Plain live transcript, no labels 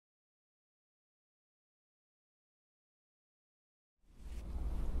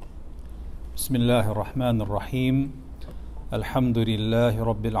بسم الله الرحمن الرحيم الحمد لله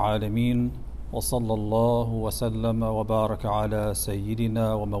رب العالمين وصلى الله وسلم وبارك على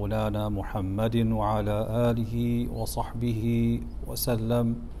سيدنا ومولانا محمد وعلى آله وصحبه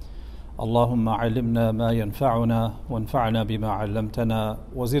وسلم اللهم علمنا ما ينفعنا وانفعنا بما علمتنا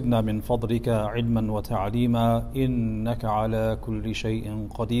وزدنا من فضلك علما وتعليما إنك على كل شيء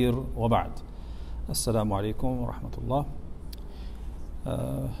قدير وبعد السلام عليكم ورحمة الله.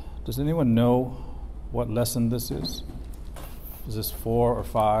 Does anyone know what lesson this is? Is this 4 or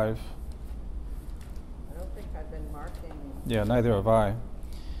 5? I don't think I've been marking. Yeah, neither have I.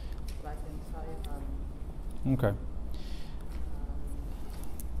 But I can tell you Okay.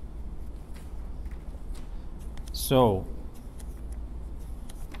 So,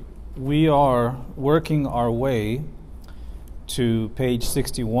 we are working our way to page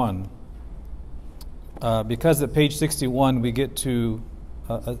 61. Because at page 61 we get to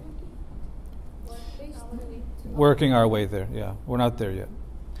working our way there. Yeah, we're not there yet.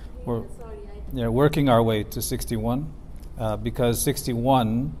 We're working our way to 61 because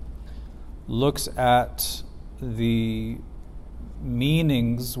 61 looks at the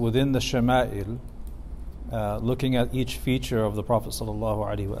meanings within the Shama'il, looking at each feature of the Prophet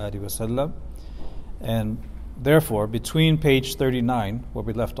ﷺ, and therefore between page 39 where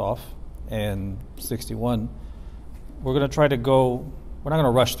we left off and 61, we're going to try to go. We're not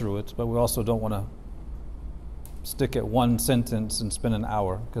going to rush through it, but we also don't want to stick at one sentence and spend an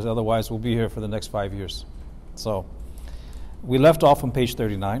hour, because otherwise we'll be here for the next 5 years. So we left off on page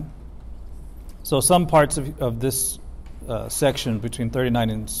 39. So some parts of this section between 39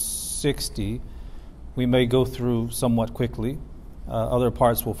 and 60 we may go through somewhat quickly. Other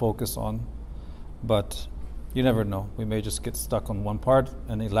parts we'll focus on, but you never know. We may just get stuck on one part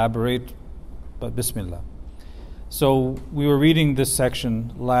and elaborate, but Bismillah. So we were reading this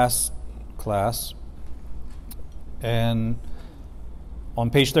section last class, and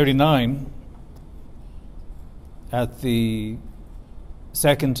on page 39, at the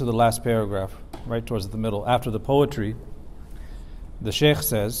second to the last paragraph, right towards the middle, after the poetry, the Shaykh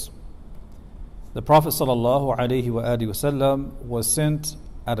says, the Prophet ﷺ was sent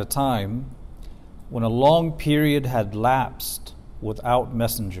at a time when a long period had lapsed without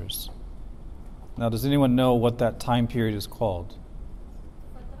messengers. Now, does anyone know what that time period is called?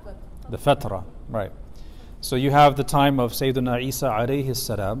 The Fatra, right. So you have the time of Sayyidina Isa alayhi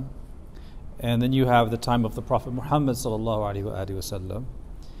salam, and then you have the time of the Prophet Muhammad sallallahu alayhi wasallam.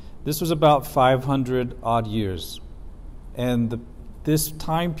 This was about 500 odd years. And this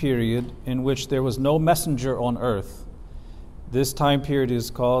time period in which there was no messenger on earth, this time period is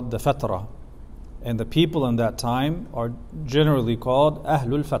called the Fatra. And the people in that time are generally called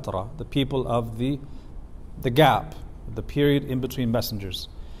Ahlul Fatra, the people of the gap, the period in between messengers.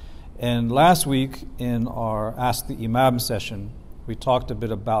 And last week in our Ask the Imam session, we talked a bit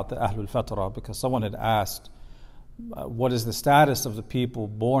about the Ahlul Fatra, because someone had asked, what is the status of the people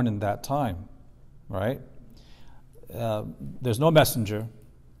born in that time, right? There's no messenger.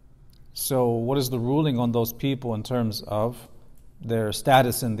 So what is the ruling on those people in terms of their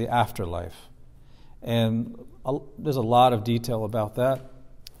status in the afterlife? And there's a lot of detail about that,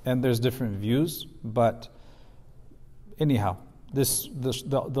 and there's different views, but anyhow, the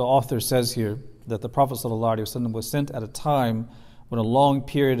author says here that the Prophet ﷺ was sent at a time when a long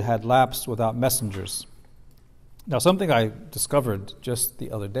period had lapsed without messengers. Now, something I discovered just the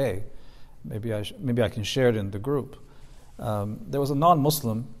other day, maybe I can share it in the group. There was a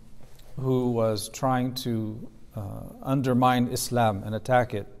non-Muslim who was trying to undermine Islam and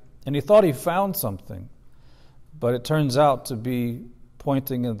attack it. And he thought he found something, but it turns out to be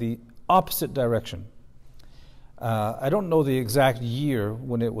pointing in the opposite direction. I don't know the exact year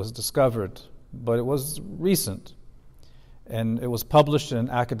when it was discovered, but it was recent, and it was published in an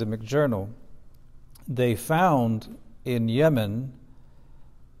academic journal. They found in Yemen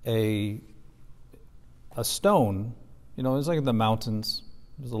a stone. You know, it's like in the mountains.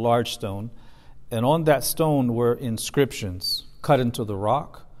 There's a large stone, and on that stone were inscriptions cut into the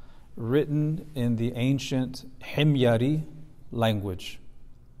rock, written in the ancient Himyari language.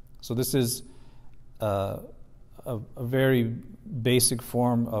 So this is a very basic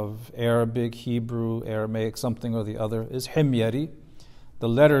form of Arabic, Hebrew, Aramaic, something or the other, is Himyari. The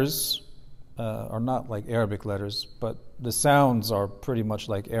letters are not like Arabic letters, but the sounds are pretty much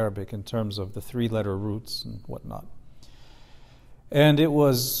like Arabic in terms of the 3-letter roots and whatnot. And it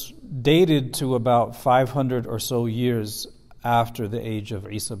was dated to about 500 or so years after the age of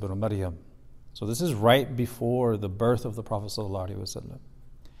Isa ibn Maryam. So this is right before the birth of the Prophet ﷺ.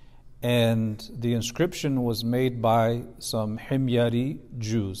 And the inscription was made by some Himyari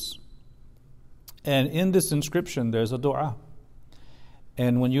Jews. And in this inscription, there's a dua.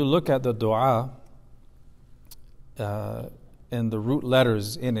 And when you look at the dua and the root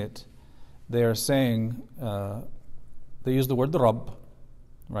letters in it, they are saying, they use the word Rabb,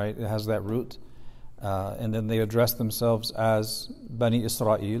 right? It has that root. And then they address themselves as Bani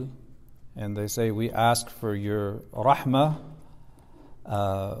Israel. And they say, we ask for your rahmah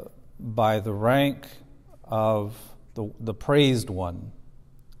by the rank of the praised one.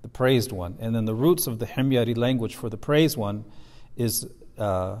 The praised one. And then the roots of the Himyari language for the praised one is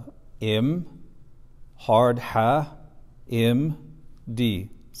im, hard ha, im, d.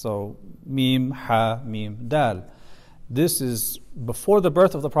 So mim, ha, mim, dal. This is before the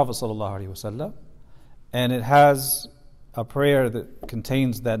birth of the Prophet ﷺ, and it has a prayer that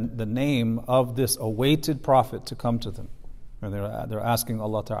contains the name of this awaited prophet to come to them. And they're asking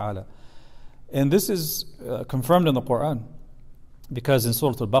Allah Ta'ala. And this is confirmed in the Quran, because in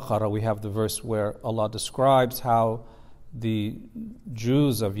Surah Al-Baqarah we have the verse where Allah describes how the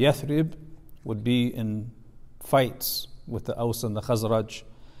Jews of Yathrib would be in fights with the Aus and the Khazraj,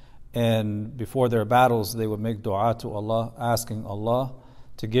 and before their battles they would make dua to Allah, asking Allah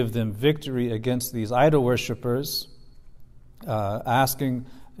to give them victory against these idol worshippers, asking,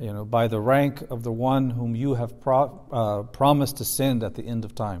 by the rank of the one whom you have promised to send at the end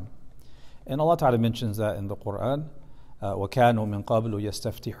of time. And Allah Ta'ala mentions that in the Quran. وَكَانُوا مِن قَبْلُ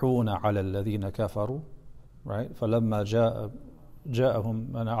يَسْتَفْتِحُونَ عَلَى الَّذِينَ كَفَرُوا, right? فَلَمَّا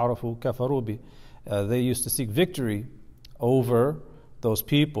جَاءَهُمْ مَنْ عَرَفُوا كَفَرُوا بِهِ. They used to seek victory over those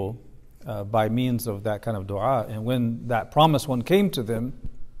people by means of that kind of dua. And when that promised one came to them,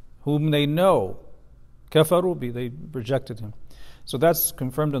 whom they know, كَفَرُوا بِهِ, they rejected him. So that's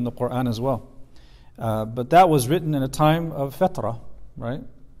confirmed in the Quran as well. But that was written in a time of fatra, right?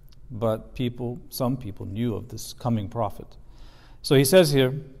 But some people knew of this coming prophet. So he says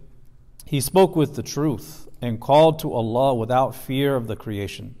here, he spoke with the truth and called to Allah without fear of the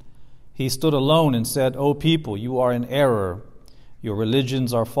creation. He stood alone and said, O people, you are in error. Your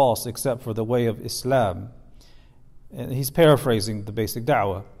religions are false except for the way of Islam. And he's paraphrasing the basic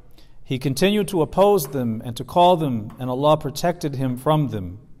da'wah. He continued to oppose them and to call them, and Allah protected him from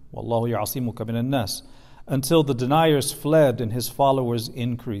them. Wallahu ya'asimuka minan nas. Until the deniers fled and his followers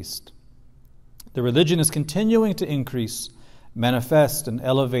increased. The religion is continuing to increase, manifest and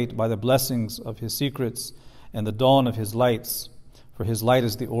elevate by the blessings of his secrets and the dawn of his lights. For his light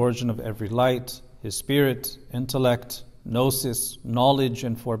is the origin of every light, his spirit, intellect, gnosis, knowledge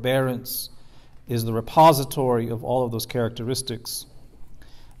and forbearance is the repository of all of those characteristics.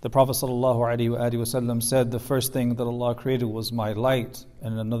 The Prophet ﷺ said the first thing that Allah created was my light,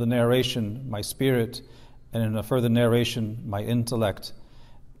 and in another narration, my spirit, and in a further narration, my intellect.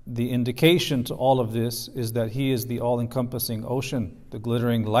 The indication to all of this is that He is the all-encompassing ocean, the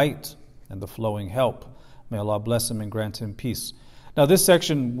glittering light, and the flowing help. May Allah bless Him and grant Him peace. Now this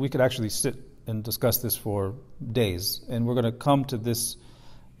section, we could actually sit and discuss this for days, and we're going to come to this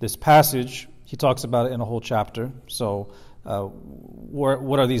passage. He talks about it in a whole chapter. So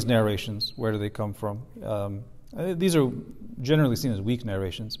what are these narrations? Where do they come from? These are generally seen as weak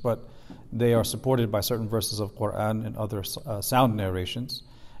narrations, but they are supported by certain verses of Quran and other sound narrations.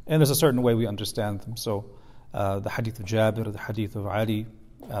 And there's a certain way we understand them. So the hadith of Jabir, the hadith of Ali,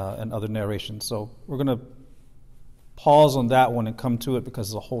 and other narrations. So we're going to pause on that one and come to it because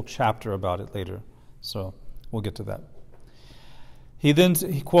there's a whole chapter about it later. So we'll get to that.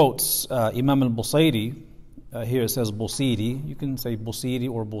 He quotes Imam al-Busayri. Here it says Busiri. You can say Busiri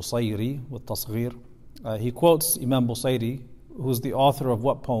or Busayri with tasghir. He quotes Imam Busayri, who's the author of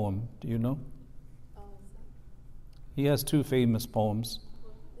what poem? Do you know? He has two famous poems,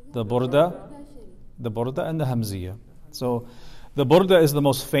 the Burda and the Hamziya. So the Burda is the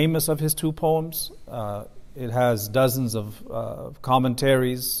most famous of his two poems. It has dozens of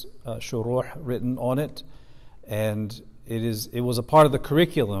commentaries, shuruh written on it, and it was a part of the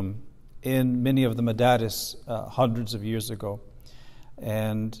curriculum in many of the madaris hundreds of years ago.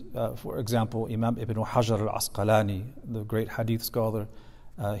 And for example, Imam Ibn Hajar al-Asqalani, the great hadith scholar,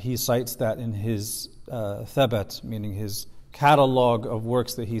 he cites that in his thabat, meaning his catalog of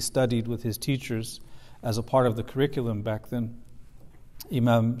works that he studied with his teachers as a part of the curriculum back then.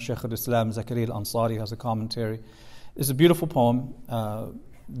 Imam Shaykh al-Islam Zakaria al-Ansari has a commentary. It's a beautiful poem.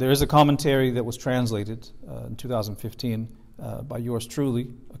 There is a commentary that was translated in 2015 by yours truly,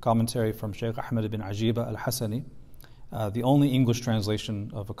 a commentary from Shaykh Ahmed ibn Ajiba al-Hasani, the only English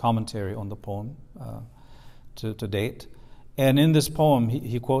translation of a commentary on the poem to date. And in this poem,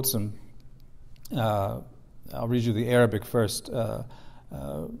 he quotes him. I'll read you the Arabic first.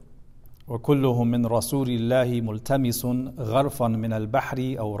 وكلهم من رسول الله ملتمس غرفا من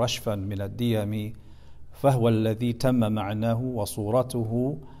البحر أو رشفا من الديم فهو الذي تم معناه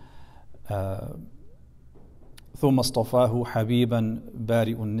وصورته ثم اصطفاه حبيبا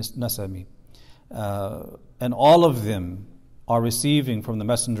بارئ النسم. And all of them are receiving from the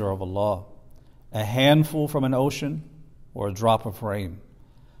Messenger of Allah a handful from an ocean or a drop of rain.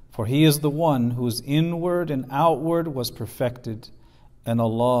 For he is the one whose inward and outward was perfected, and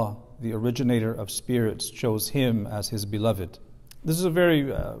Allah, the originator of spirits, chose him as his beloved. This is a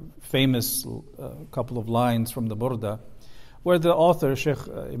very famous couple of lines from the Burda, where the author, Sheikh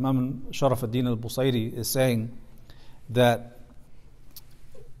Imam Sharaf ad-Din al-Busayri, is saying that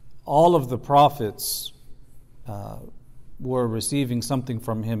all of the prophets were receiving something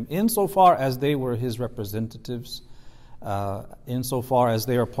from him insofar as they were his representatives, insofar as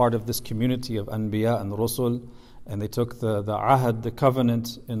they are part of this community of Anbiya and Rusul, and they took the ahad, the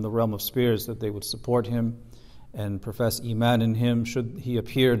covenant in the realm of spirits that they would support him and profess iman in him should he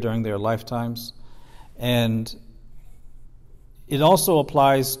appear during their lifetimes. And it also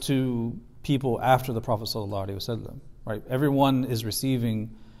applies to people after the Prophet ﷺ, right? Everyone is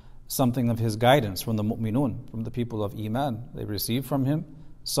receiving something of his guidance from the mu'minun, from the people of iman. They receive from him.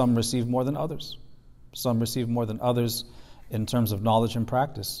 Some receive more than others. Some receive more than others in terms of knowledge and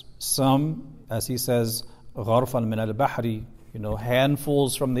practice. Some, as he says, غَرْفًا مِنَ الْبَحْرِ,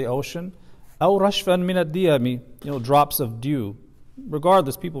 handfuls from the ocean. أَوْ رَشْفًا مِنَ الدِّيَمِ, drops of dew.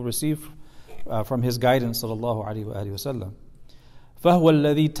 Regardless, people receive from his guidance, sallallahu alayhi wa alihi wa sallam. فَهُوَ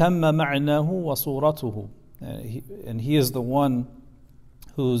الَّذِي تَمَّ مَعْنَاهُ وَصُورَتُهُ. And he is the one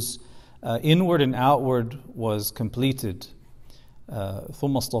whose inward and outward was completed.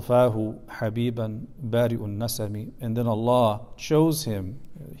 ثُمَّ اصْطَفَاهُ حَبِيبًا بَارِئُ النَّسَمِ. And then Allah chose him,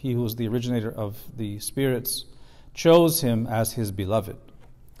 he who is the originator of the spirits, chose him as his beloved.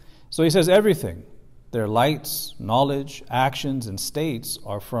 So he says everything, their lights, knowledge, actions, and states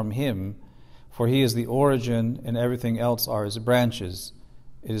are from him, for he is the origin and everything else are his branches.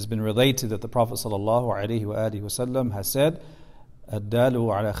 It has been related that the Prophet ﷺ has said, الدال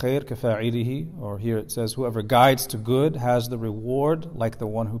على خير كفاعله, or here it says, whoever guides to good has the reward like the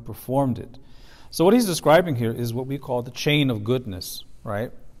one who performed it. So what he's describing here is what we call the chain of goodness,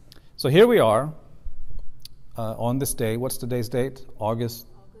 right? So here we are on this day. What's today's date? August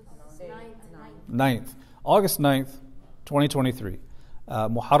 9th. August 9th, 2023.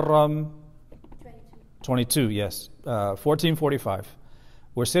 Muharram 22, yes. 1445.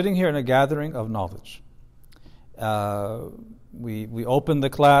 We're sitting here in a gathering of knowledge. We open the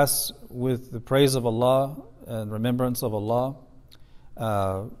class with the praise of Allah and remembrance of Allah.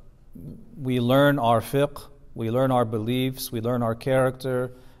 We learn our fiqh, we learn our beliefs, we learn our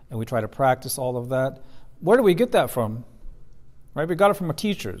character, and we try to practice all of that. Where do we get that from? Right? We got it from our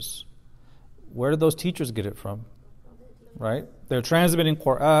teachers. Where did those teachers get it from? Right? They're transmitting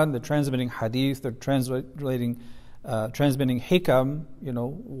Quran, they're transmitting Hadith, they're transmitting hikam,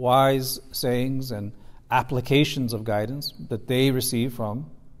 wise sayings and applications of guidance that they receive from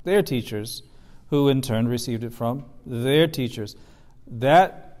their teachers, who in turn received it from their teachers.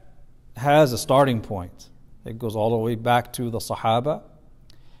 That has a starting point. It goes all the way back to the Sahaba,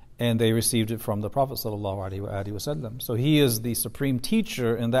 and they received it from the Prophet ﷺ. So he is the supreme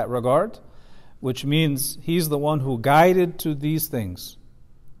teacher in that regard, which means he's the one who guided to these things.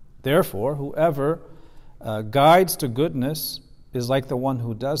 Therefore, whoever guides to goodness is like the one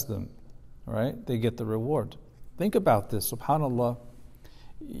who does them. Right? They get the reward. Think about this, subhanAllah.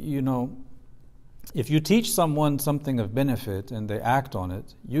 If you teach someone something of benefit and they act on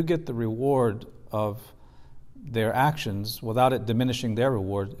it, you get the reward of their actions without it diminishing their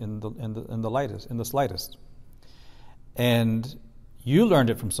reward in the slightest. And you learned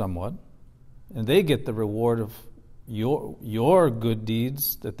it from someone, and they get the reward of your good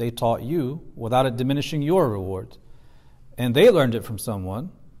deeds that they taught you without it diminishing your reward. And they learned it from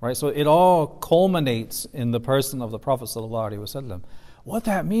someone. Right, so it all culminates in the person of the Prophet ﷺ. What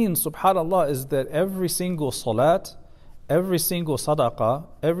that means, subhanAllah, is that every single salat, every single sadaqah,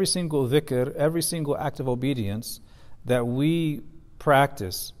 every single dhikr, every single act of obedience that we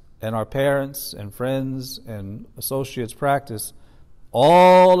practice, and our parents and friends and associates practice,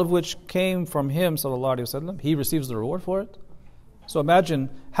 all of which came from him, ﷺ, he receives the reward for it. So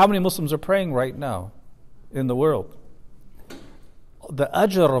imagine how many Muslims are praying right now in the world. The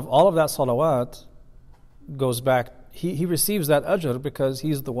ajr of all of that salawat goes back, he receives that ajr because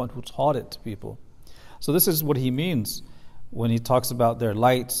he's the one who taught it to people. So this is what he means when he talks about their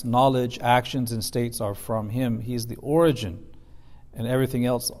lights, knowledge, actions, and states are from him. He's the origin, and everything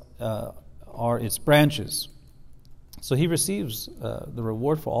else are its branches. So he receives the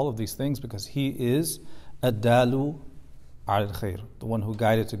reward for all of these things because he is ad-dalu al-khair, the one who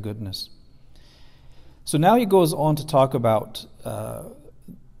guided to goodness. So now he goes on to talk about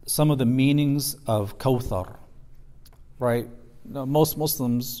some of the meanings of Kawthar, right? Now, most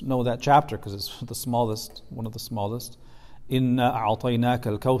Muslims know that chapter because it's the smallest, one of the smallest. Inna a'tainaka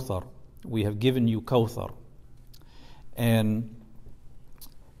al-Kawthar. We have given you Kawthar. And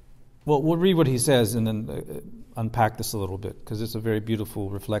well, we'll read what he says and then unpack this a little bit because it's a very beautiful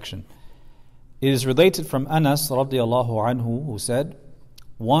reflection. It is related from Anas radiallahu anhu, who said,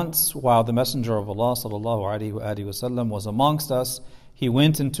 once while the Messenger of Allah sallallahu alaihi wasallam was amongst us, he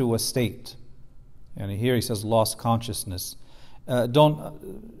went into a state. And here he says lost consciousness. Don't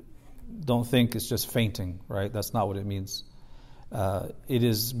think it's just fainting, right? That's not what it means. It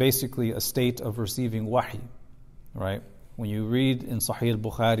is basically a state of receiving wahi, right? When you read in Sahih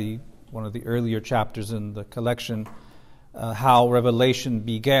al-Bukhari, one of the earlier chapters in the collection, how revelation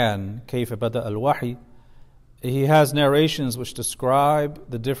began, كيف بدأ الوحي, he has narrations which describe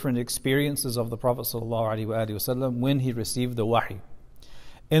the different experiences of the Prophet ﷺ when he received the wahi.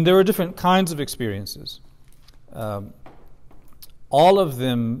 And there were different kinds of experiences. All of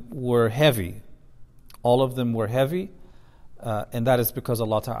them were heavy. All of them were heavy. And that is because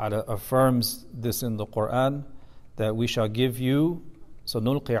Allah Ta'ala affirms this in the Quran, that we shall give you,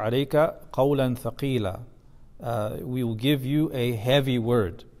 سَنُلْقِ عَلَيْكَ قَوْلًا ثَقِيلًا. We will give you a heavy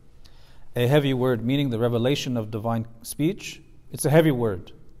word. A heavy word meaning the revelation of divine speech. It's a heavy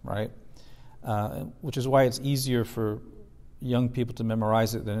word, right? Which is why it's easier for young people to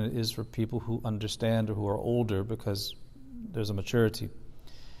memorize it than it is for people who understand or who are older, because there's a maturity.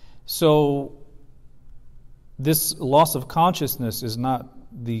 So this loss of consciousness is not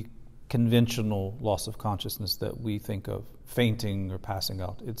the conventional loss of consciousness that we think of, fainting or passing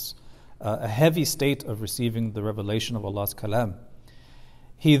out. It's a heavy state of receiving the revelation of Allah's kalam.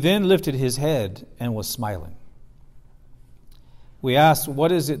 He then lifted his head and was smiling. We asked,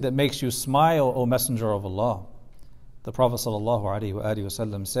 what is it that makes you smile, O Messenger of Allah? The Prophet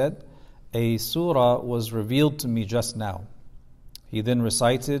ﷺ said, a surah was revealed to me just now. He then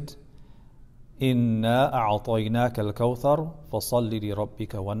recited, إِنَّا أَعْطَيْنَاكَ الْكَوْثَرَ فَصَلِّ لِرَبِّكَ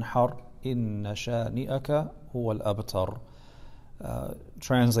وَانْحَرْ إِنَّ شَانِئَكَ هُوَ الْأَبْتَرُ.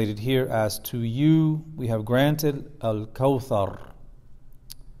 Translated here as, to you we have granted al-Kawthar.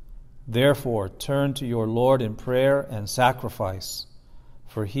 Therefore turn to your Lord in prayer and sacrifice,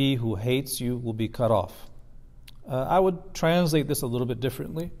 for he who hates you will be cut off. I would translate this a little bit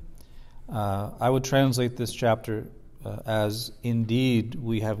differently. I would translate this chapter as, indeed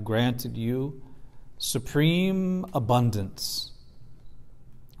we have granted you supreme abundance.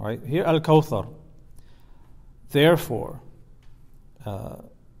 Right here, al-Kawthar. Therefore,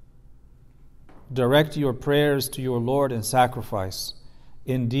 direct your prayers to your Lord and sacrifice.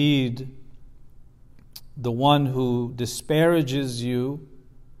 Indeed, the one who disparages you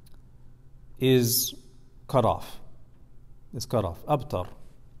is cut off. Is cut off. Abtar.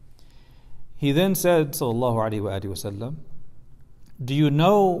 He then said, sallallahu alaihi wasallam, do you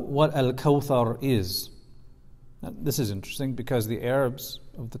know what al-Kawthar is? Now, this is interesting because the Arabs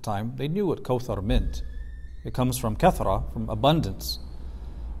of the time, they knew what Kawthar meant. It comes from kathra, from abundance.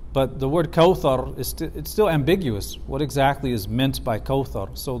 But the word Kawthar is it's still ambiguous. What exactly is meant by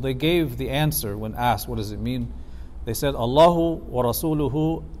Kawthar? So they gave the answer when asked, what does it mean? They said, Allahu wa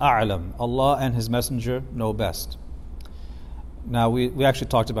rasuluhu a'lam. Allah and His Messenger know best. Now, we actually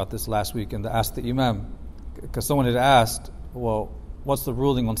talked about this last week and asked the Imam, because someone had asked, well, what's the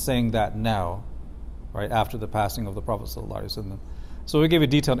ruling on saying that now, right, after the passing of the Prophet ﷺ? So we gave a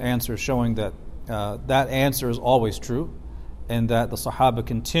detailed answer showing that that answer is always true, and that the Sahaba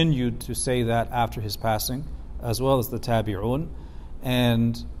continued to say that after his passing, as well as the Tabi'un,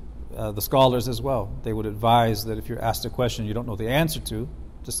 and the scholars as well. They would advise that if you're asked a question you don't know the answer to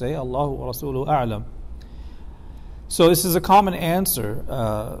say, Allahu wa Rasuluhu a'lam. So this is a common answer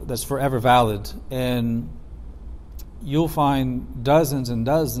that's forever valid, and you'll find dozens and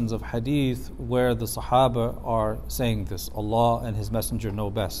dozens of hadith where the Sahaba are saying this, Allah and His Messenger know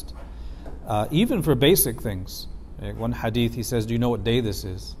best. Even for basic things. One hadith, he says, do you know what day this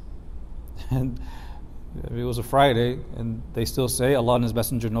is? And it was a Friday, and they still say, Allah and His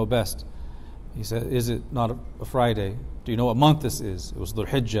Messenger know best. He said, is it not a Friday? Do you know what month this is? It was Dhul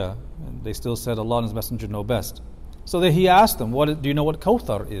Hijjah, and they still said, Allah and His Messenger know best. So that he asked them, do you know what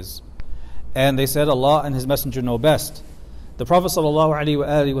Kawthar is? And they said, Allah and His Messenger know best. The Prophet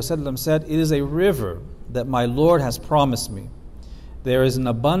ﷺ said, it is a river that my Lord has promised me. There is an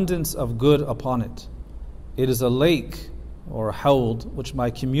abundance of good upon it. It is a lake or hawd, which my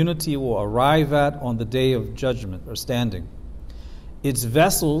community will arrive at on the day of judgment or standing. Its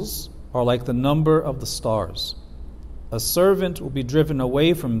vessels are like the number of the stars. A servant will be driven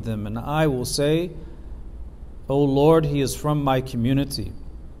away from them, and I will say, O Lord, he is from my community.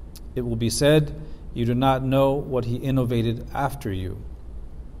 It will be said, you do not know what he innovated after you.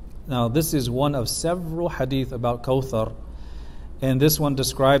 Now, this is one of several hadith about Kawthar, and this one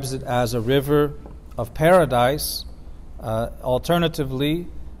describes it as a river of paradise, alternatively,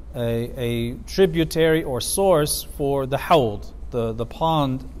 a tributary or source for the hawd, the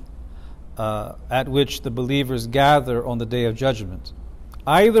pond at which the believers gather on the day of judgment,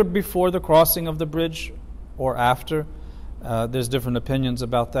 either before the crossing of the bridge or after. There's different opinions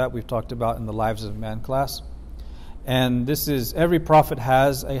about that. We've talked about in the Lives of Man class. And this is, every prophet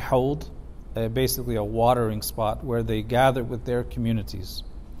has a hawd, basically a watering spot where they gather with their communities.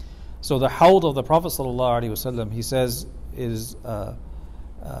 So the hawd of the Prophet ﷺ, he says, its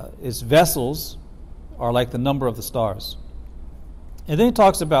vessels are like the number of the stars. And then he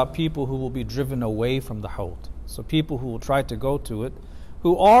talks about people who will be driven away from the hawd. So people who will try to go to it,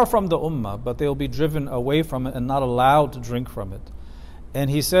 who are from the ummah, but they'll be driven away from it and not allowed to drink from it. And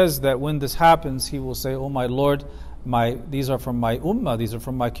he says that when this happens, he will say, oh my Lord, these are from my ummah, these are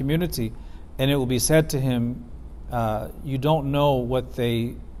from my community. And it will be said to him, you don't know what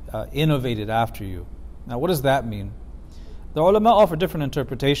they innovated after you. Now what does that mean? The ulama offer different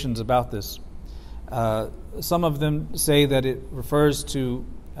interpretations about this. Some of them say that it refers to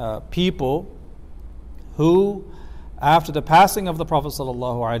people who, after the passing of the Prophet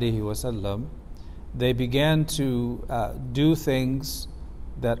ﷺ, they began to do things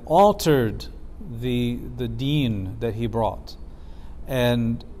that altered the deen that he brought.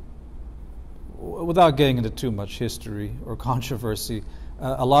 And without getting into too much history or controversy,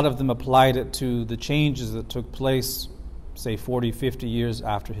 a lot of them applied it to the changes that took place, say 40, 50 years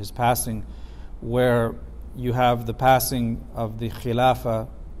after his passing, where you have the passing of the Khilafah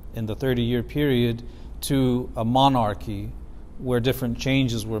in the 30-year period to a monarchy where different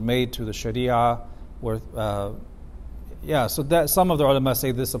changes were made to the Sharia. So that some of the ulama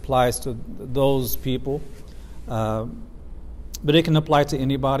say this applies to those people, but it can apply to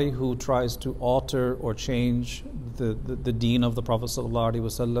anybody who tries to alter or change the deen of the Prophet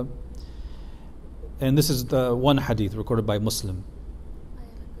ﷺ. And this is the one hadith recorded by Muslim. I have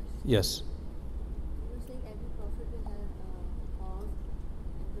a question. Yes. You're saying every prophet will have pause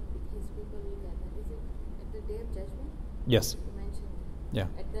and his people will gather. Is it at the day of judgment? Yes. You mentioned Yeah.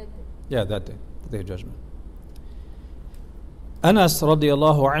 at that day. Yeah, that day, the day of judgment. Anas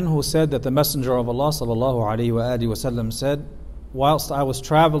radiallahu anhu said that the Messenger of Allah sallallahu alayhi wa alihi wasallam said, whilst I was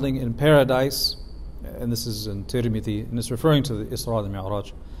traveling in paradise, and this is in Tirmidhi, and it's referring to the Isra and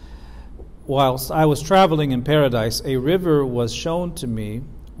Mi'raj, whilst I was traveling in paradise, a river was shown to me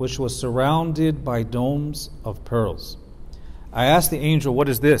which was surrounded by domes of pearls. I asked the angel, what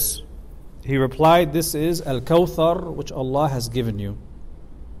is this? He replied, this is Al-Kawthar, which Allah has given you.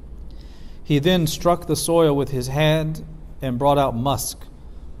 He then struck the soil with his hand and brought out musk.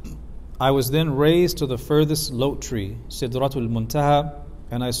 I was then raised to the furthest lot tree, Sidratul Muntaha,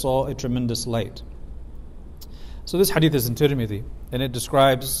 and I saw a tremendous light. So this hadith is in Tirmidhi, and it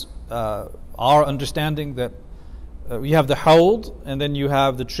describes our understanding that you have the hawd, and then you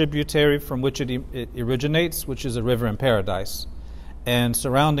have the tributary from which it originates, which is a river in paradise. And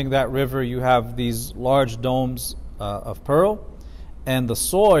surrounding that river, you have these large domes of pearl, and the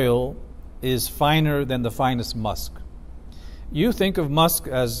soil is finer than the finest musk. You think of musk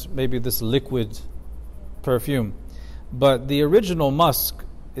as maybe this liquid perfume, but the original musk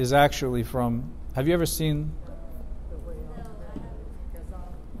is actually from, have you ever seen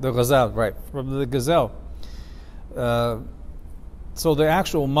the gazelle? Right, from the gazelle. So the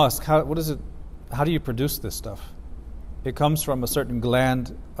actual musk, how do you produce this stuff? It comes from a certain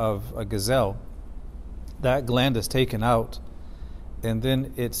gland of a gazelle. That gland is taken out, and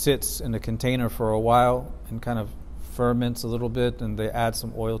then it sits in a container for a while and kind of ferments a little bit, and they add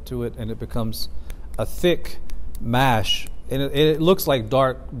some oil to it, and it becomes a thick mash, and it looks like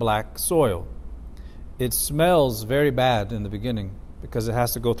dark black soil. It smells very bad in the beginning because it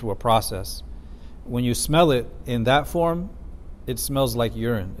has to go through a process. When you smell it in that form, it smells like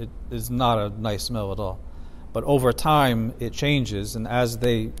urine. It is not a nice smell at all. But over time, it changes, and as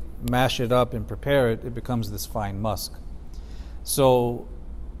they mash it up and prepare it, it becomes this fine musk. So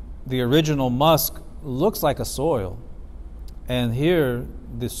the original musk looks like a soil, and here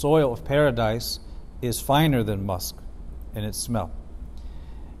the soil of paradise is finer than musk in its smell.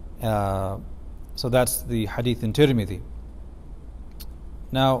 So that's the hadith in Tirmidhi.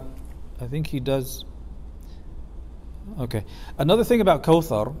 Now, I think he does. Okay. Another thing about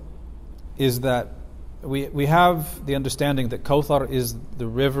Kawthar is that we have the understanding that Kawthar is the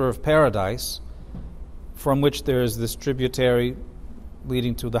river of paradise from which there is this tributary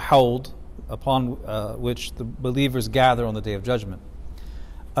leading to the Hawd upon which the believers gather on the Day of Judgment.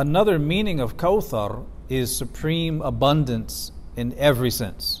 Another meaning of Kawthar is supreme abundance in every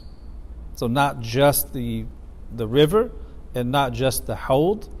sense. So not just the river and not just the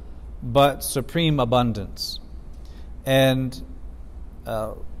Hawd, but supreme abundance. And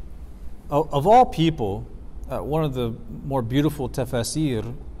of all people, one of the more beautiful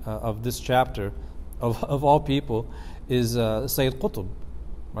tafasir of this chapter, of all people, is Sayyid Qutb,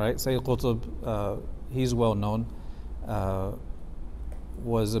 right? Sayyid Qutb, he's well known,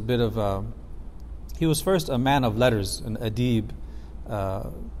 was a bit of he was first a man of letters, an adib.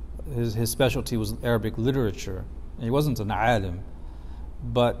 His specialty was Arabic literature. He wasn't an alim,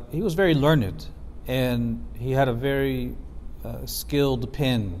 but he was very learned, and he had a very skilled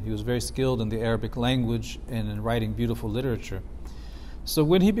pen. He was very skilled in the Arabic language and in writing beautiful literature. So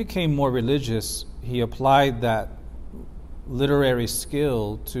when he became more religious, he applied that literary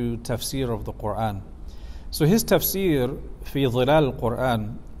skill to tafsir of the Quran. So his tafsir, fi dhilal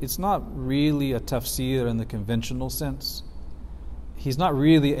al-Quran, it's not really a tafsir in the conventional sense. He's not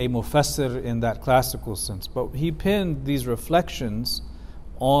really a mufassir in that classical sense, but he penned these reflections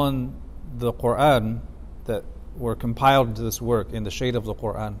on the Quran that were compiled into this work in the shade of the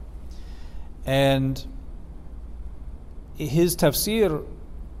Quran. And his tafsir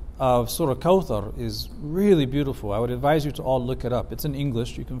of Surah Kawthar is really beautiful. I would advise you to all look it up. It's in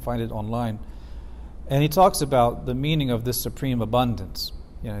English, you can find it online. And he talks about the meaning of this supreme abundance.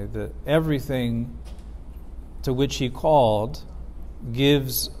 You know, that everything to which he called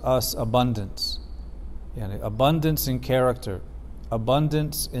gives us abundance. You know, abundance in character,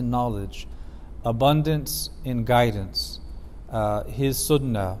 abundance in knowledge, abundance in guidance. His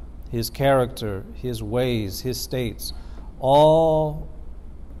sunnah, his character, his ways, his states, all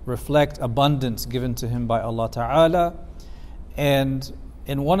reflect abundance given to him by Allah Ta'ala. And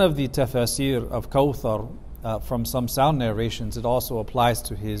in one of the tafasir of Kawthar, from some sound narrations, it also applies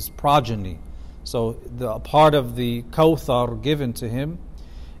to his progeny. So the part of the Kawthar given to him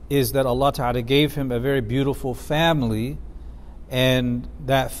is that Allah Ta'ala gave him a very beautiful family, and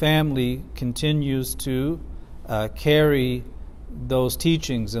that family continues to carry those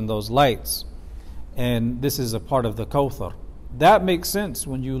teachings and those lights. And this is a part of the Kawthar. That makes sense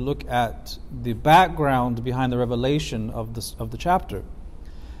when you look at the background behind the revelation of the chapter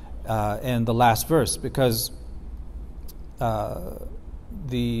and the last verse, because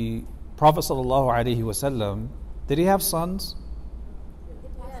the Prophet ﷺ, did he have sons?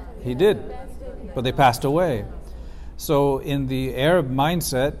 He did, but they passed away. So in the Arab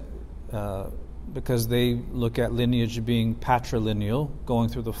mindset, because they look at lineage being patrilineal, going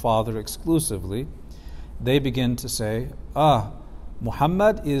through the father exclusively, they begin to say,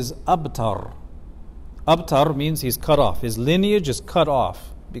 Muhammad is abtar. Abtar means he's cut off. His lineage is cut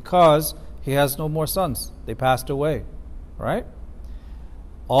off because he has no more sons. They passed away, right?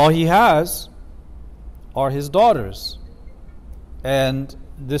 All he has are his daughters. And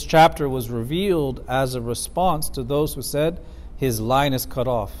this chapter was revealed as a response to those who said his line is cut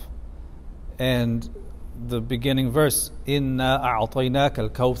off. And the beginning verse, Inna a'ataynaka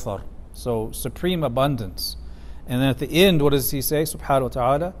al-kawthar. So supreme abundance. And then at the end, what does he say? Subhanahu wa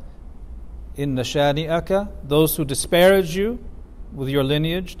ta'ala, Inna shani'aka, those who disparage you with your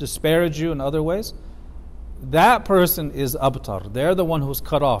lineage, disparage you in other ways, that person is abtar. They're the one who's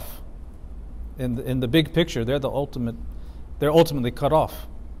cut off. In the big picture, they're ultimately cut off.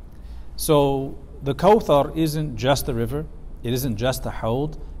 So the Kawthar isn't just the river, it isn't just the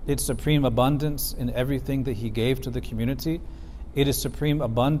Hawd, it's supreme abundance in everything that he gave to the community. It is supreme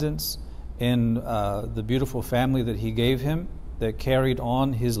abundance in the beautiful family that he gave him, that carried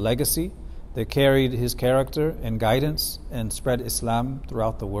on his legacy, that carried his character and guidance and spread Islam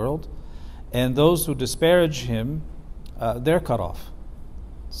throughout the world. And those who disparage him, they're cut off.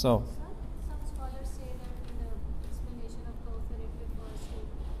 So Some scholars say that in the explanation of Kawthar it refers to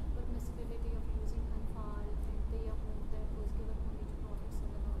permissibility of using Anfal and Tayammum that was given only to Prophet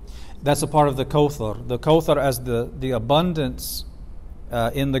ﷺ. that's a part of the Kawthar. The Kawthar as the abundance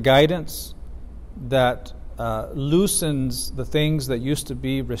in the guidance that loosens the things that used to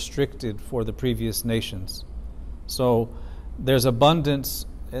be restricted for the previous nations. So there's abundance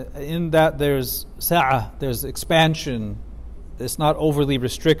in that, there's sa'ah, there's expansion. It's not overly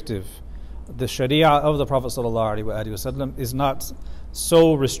restrictive. The Sharia of the Prophet ﷺ is not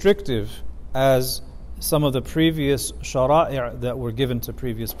so restrictive as some of the previous shara'i' that were given to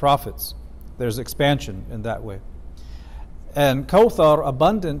previous prophets. There's expansion in that way. And Kawthar,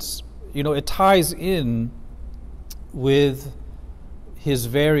 abundance, it ties in with his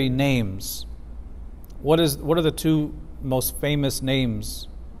very names. What are the two most famous names?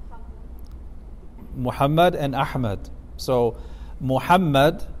 Muhammad and Ahmad. So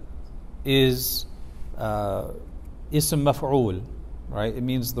Muhammad is ism maf'ul, right? It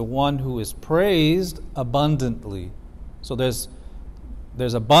means the one who is praised abundantly. So there's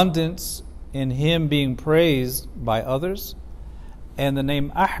abundance in him being praised by others. And the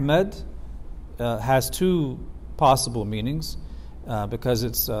name Ahmad has two possible meanings because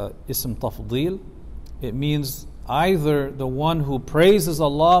it's ism tafdeel. It means either the one who praises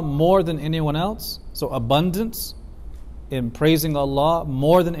Allah more than anyone else, so abundance in praising Allah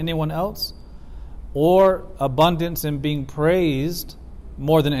more than anyone else, or abundance in being praised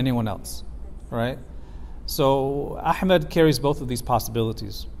more than anyone else, right? So Ahmad carries both of these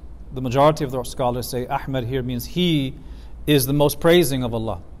possibilities. The majority of the scholars say Ahmad here means he is the most praising of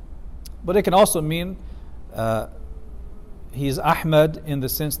Allah. But it can also mean he is Ahmad in the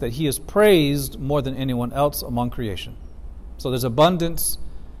sense that he is praised more than anyone else among creation. So there's abundance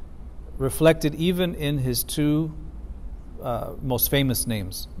reflected even in his two most famous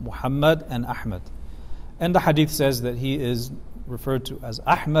names, Muhammad and Ahmad. And the hadith says that he is referred to as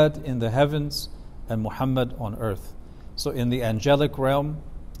Ahmad in the heavens and Muhammad on earth. So in the angelic realm,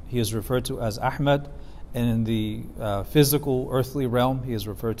 he is referred to as Ahmad, and in the physical, earthly realm, he is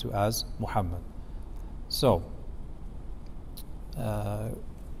referred to as Muhammad. So,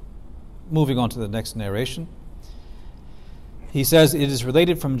 moving on to the next narration. He says, it is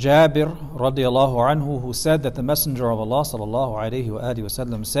related from Jabir radiallahu anhu, who said that the Messenger of Allah sallallahu alayhi wa alihi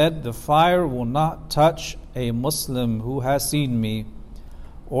wasallam said, the fire will not touch a Muslim who has seen me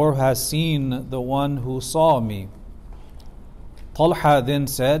or has seen the one who saw me. Talha then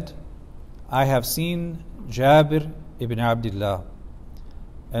said, I have seen Jabir ibn Abdullah.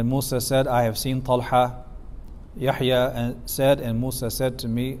 And Musa said, I have seen Talha. Yahya said, and Musa said to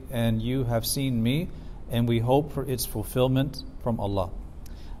me, and you have seen me, and we hope for its fulfillment from Allah.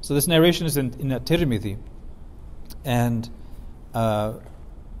 So this narration is in At-Tirmidhi. And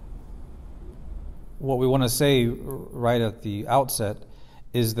what we want to say right at the outset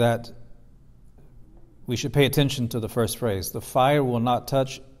is that we should pay attention to the first phrase. The fire will not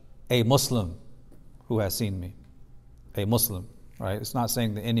touch a Muslim who has seen me. A Muslim, right? It's not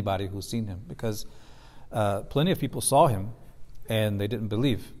saying that anybody who's seen him, because plenty of people saw him and they didn't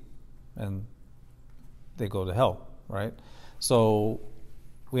believe, and they go to hell, right? So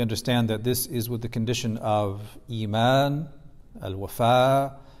we understand that this is with the condition of Iman,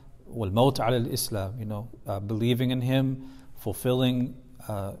 al-Wafa, wal-Maut ala al-Islam, believing in him, fulfilling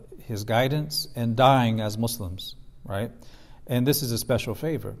his guidance, and dying as Muslims, right? And this is a special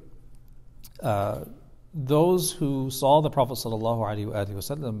favor. Those who saw the Prophet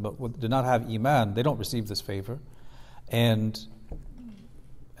ﷺ but did not have Iman, they don't receive this favor. And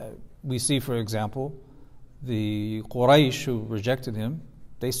we see, for example, the Quraysh who rejected him,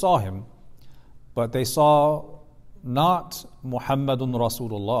 they saw him, but they saw not Muhammadun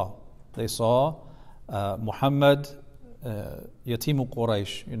Rasulullah. They saw Muhammad Yatimu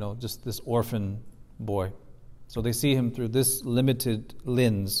Quraysh, just this orphan boy. So they see him through this limited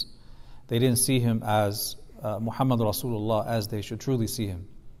lens. They didn't see him as Muhammad Rasulullah as they should truly see him.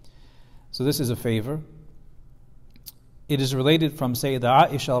 So this is a favor. It is related from Sayyidah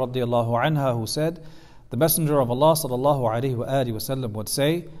Aisha radiallahu anha, who said, the Messenger of Allah sallallahu alayhi wa alihi wasallam would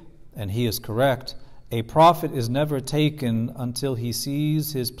say, and he is correct, a prophet is never taken until he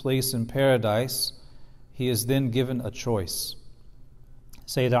sees his place in paradise. He is then given a choice.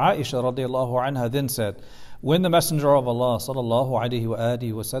 Sayyidah Aisha radiallahu anha then said, when the Messenger of Allah sallallahu alayhi wa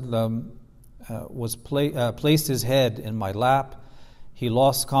alihi wasallam placed his head in my lap, he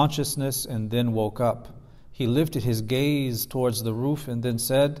lost consciousness and then woke up. He lifted his gaze towards the roof and then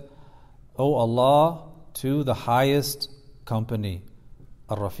said, O Allah, to the highest company,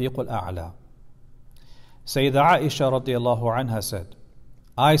 Ar-Rafiq al-A'la. Sayyidah Aisha radiallahu anha said,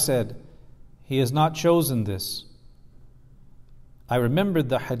 I said, he has not chosen this. I remembered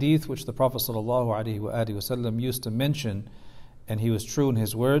the hadith which the Prophet ﷺ used to mention, and he was true in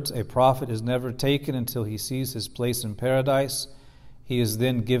his words, a prophet is never taken until he sees his place in paradise. He is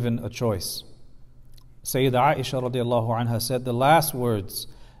then given a choice. Sayyidah Aisha radiallahu anha said, the last words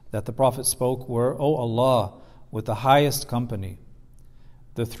that the Prophet spoke were, O Allah, with the highest company.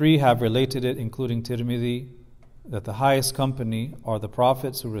 The three have related it, including Tirmidhi, that the highest company are the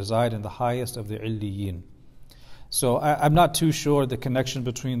prophets who reside in the highest of the Illiyin. So I'm not too sure the connection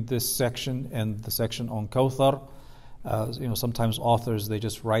between this section and the section on Kawthar. Sometimes authors, they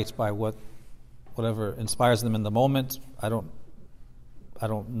just write by what whatever inspires them in the moment. I don't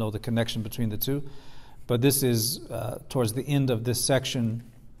know the connection between the two, but this is towards the end of this section,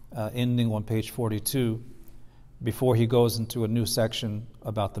 ending on page 42, before he goes into a new section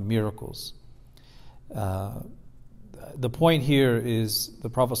about the miracles. The point here is the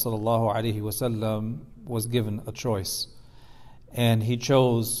Prophet ﷺ was given a choice, and he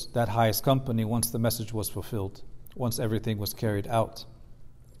chose that highest company once the message was fulfilled, once everything was carried out.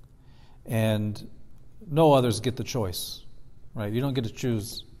 And no others get the choice, right? You don't get to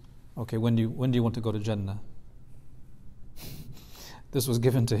choose, okay, when do you want to go to Jannah? This was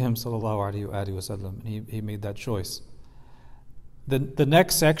given to him, sallallahu alaihi wasallam, and he made that choice. The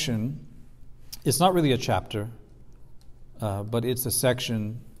next section, it's not really a chapter, but it's a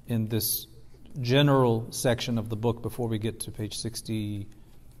section in this general section of the book before we get to page 60,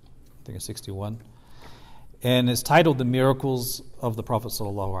 I think it's 61. And it's titled The Miracles of the Prophet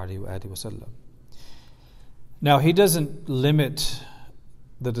sallallahu alaihi wasallam. Now, he doesn't limit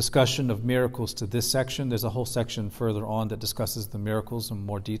the discussion of miracles to this section. There's a whole section further on that discusses the miracles in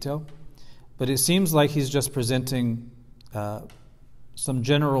more detail. But it seems like he's just presenting some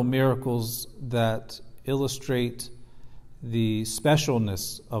general miracles that illustrate the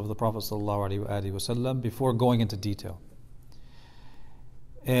specialness of the Prophet ﷺ before going into detail.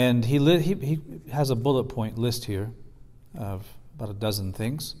 And he has a bullet point list here of about a dozen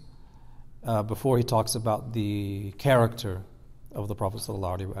things before he talks about the character of the Prophet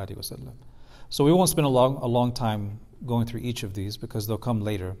ﷺ. So we won't spend a long time going through each of these because they'll come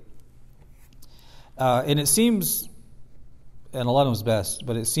later. And it seems, and Allah knows best,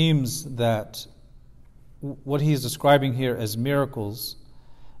 but it seems that what he's describing here as miracles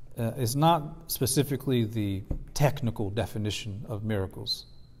is not specifically the technical definition of miracles.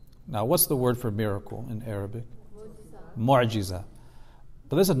 Now, what's the word for miracle in Arabic? Mu'jiza.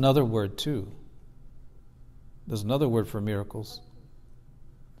 But there's another word too. There's another word for miracles.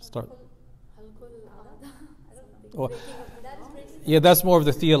 Start. Oh, yeah, that's more of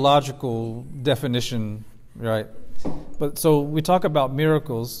the theological definition, right? But so we talk about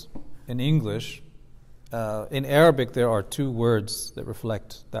miracles in English. In Arabic, there are two words that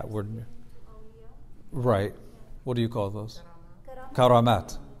reflect that word. Right. What do you call those?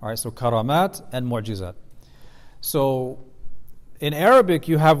 Karamat. All right, so karamat and mu'jizat. So in Arabic,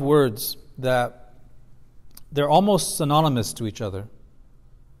 you have words that they're almost synonymous to each other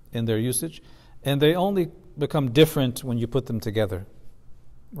in their usage, and they only become different when you put them together,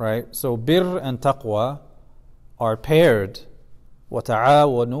 right? So bir and taqwa are paired.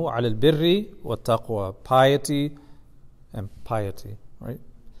 وَتَعَاوَنُوا عَلَى الْبِرِّ وَالتَّقْوَى, piety and piety, right?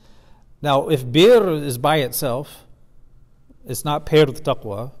 Now, if bir is by itself, it's not paired with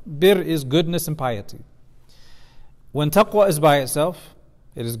taqwa. Bir is goodness and piety. When taqwa is by itself,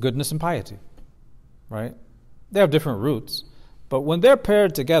 it is goodness and piety, right? They have different roots, but when they're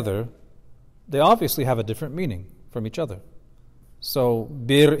paired together, they obviously have a different meaning from each other. So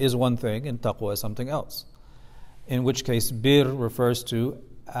bir is one thing and taqwa is something else. In which case, bir refers to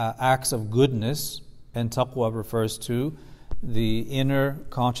acts of goodness, and taqwa refers to the inner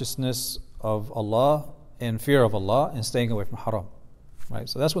consciousness of Allah and fear of Allah and staying away from haram. Right?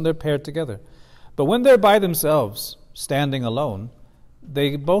 So that's when they're paired together. But when they're by themselves, standing alone,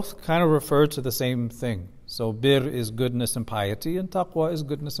 they both kind of refer to the same thing. So bir is goodness and piety, and taqwa is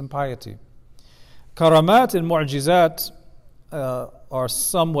goodness and piety. Karamat and mu'jizat are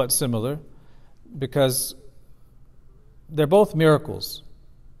somewhat similar because they're both miracles.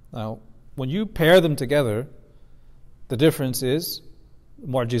 Now, when you pair them together, the difference is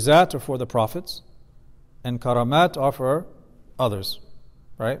mu'jizat are for the prophets and karamat are for others,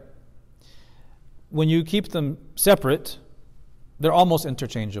 right? When you keep them separate, they're almost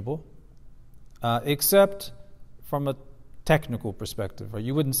interchangeable, except from a technical perspective. Right?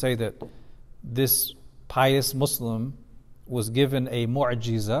 You wouldn't say that this pious Muslim was given a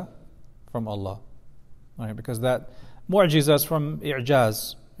mu'jiza from Allah, right? Because that mu'jiza is from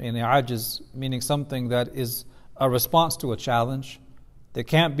i'jaz, and i'ajiz meaning something that is a response to a challenge that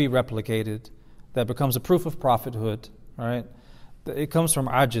can't be replicated, that becomes a proof of prophethood, right? It comes from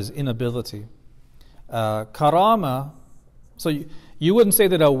ajiz, inability. Karama, so you wouldn't say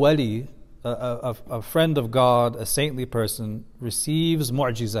that a wali, a friend of God, a saintly person, receives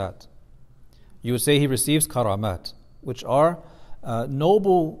mu'jizat. You would say he receives karamat, which are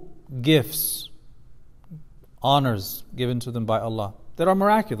noble gifts, honors given to them by Allah that are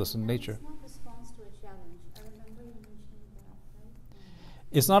miraculous in nature. It's not a response to a challenge. I remember you mentioning that, right?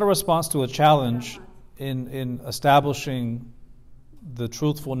 It's not a response to a challenge in establishing the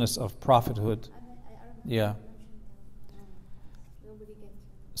truthfulness of prophethood. I remember Yeah. you mentioning that. Nobody gets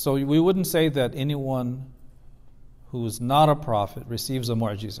it. So we wouldn't say that anyone who is not a prophet receives a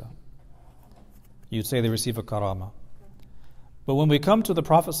mu'jiza. You'd say they receive a karama. But when we come to the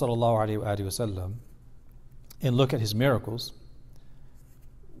Prophet ﷺ and look at his miracles,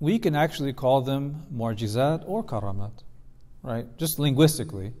 we can actually call them mu'jizat or karamat, right? Just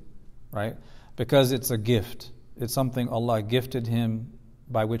linguistically, right? Because it's a gift. It's something Allah gifted him,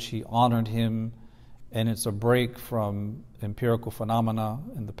 by which He honored him, and it's a break from empirical phenomena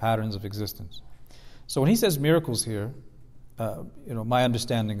and the patterns of existence. So when he says miracles here, my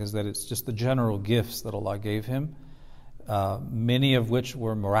understanding is that it's just the general gifts that Allah gave him, many of which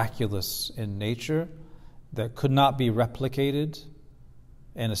were miraculous in nature, that could not be replicated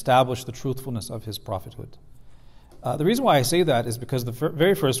and establish the truthfulness of his prophethood. The reason why I say that is because the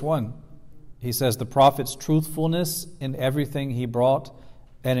very first one, he says the prophet's truthfulness in everything he brought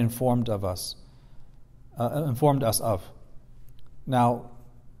and informed us of. Now,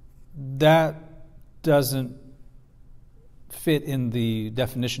 that doesn't fit in the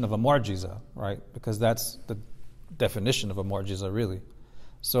definition of a mu'jiza, right? Because that's the definition of a mu'jiza, really.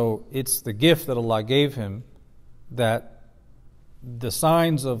 So it's the gift that Allah gave him, that the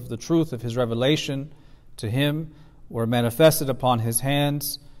signs of the truth of his revelation to him were manifested upon his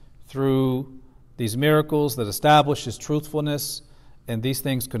hands through these miracles that established his truthfulness, and these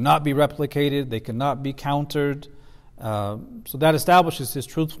things could not be replicated, they could not be countered. So that establishes his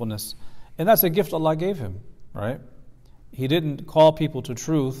truthfulness, and that's a gift Allah gave him, right? He didn't call people to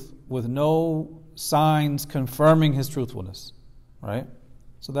truth with no signs confirming his truthfulness, right?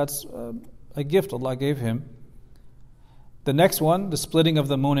 So that's a gift Allah gave him. The next one, the splitting of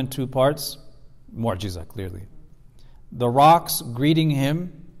the moon in two parts, mu'jiza, clearly. The rocks greeting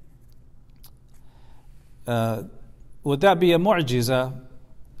him, would that be a mu'jiza?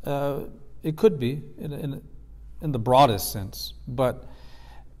 It could be in the broadest sense, but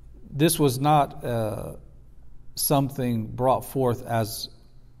this was not something brought forth as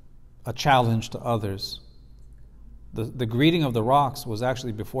a challenge to others. The greeting of the rocks was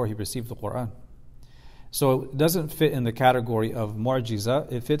actually before he received the Quran. So it doesn't fit in the category of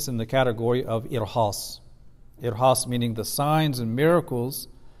mu'jiza, it fits in the category of irhas. Irhas meaning the signs and miracles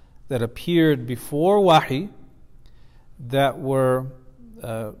that appeared before wahi, that were,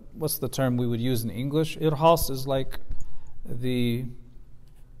 what's the term we would use in English? Irhas is like the,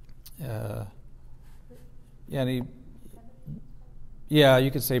 you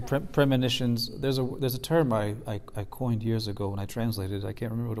could say premonitions. There's a term I coined years ago when I translated it. I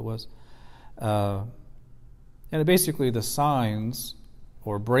can't remember what it was. And basically the signs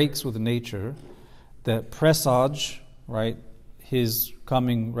or breaks with nature that presage, right, his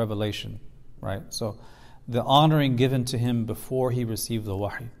coming revelation, right? So the honoring given to him before he received the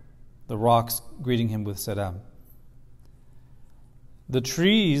wahi, the rocks greeting him with salam, the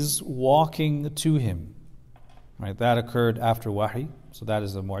trees walking to him, right? That occurred after wahi, so that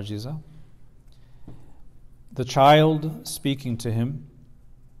is a mu'jiza. The child speaking to him,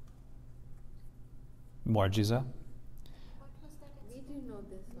 mu'jiza. We do know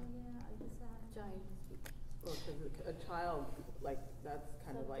this one. Child speaking. Well, because a child, like, that's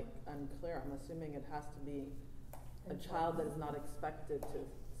kind of like unclear. I'm assuming it has to be a child that is not expected to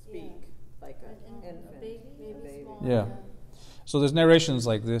speak, like an infant, a baby. Small, Yeah. So there's narrations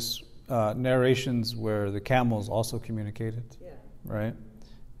like this, narrations where the camels also communicated, right?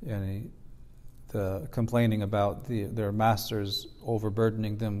 And the complaining about their masters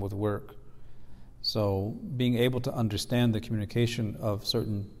overburdening them with work. So being able to understand the communication of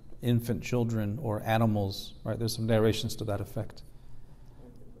certain infant children or animals, right? There's some narrations to that effect.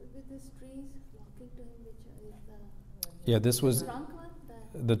 With these trees walking to him, which is Yeah, this was trunk one?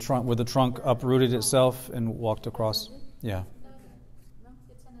 the trunk where the trunk uprooted itself and walked across. Yeah. No,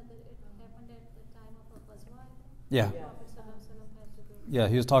 it's another. It happened at the time of a Ghazwa. Yeah. Prophet ﷺ had to go. Yeah,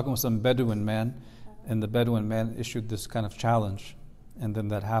 he was talking with some Bedouin man, and the Bedouin man issued this kind of challenge, and then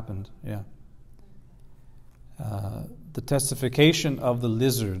that happened. Yeah. The testification of the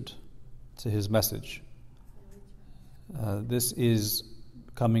lizard to his message. This is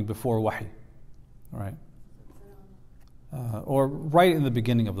coming before wahi, right? Or right in the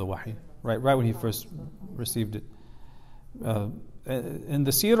beginning of the wahi, right when he first received it. In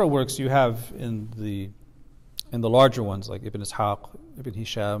the seerah works you have in the larger ones like Ibn Ishaq, Ibn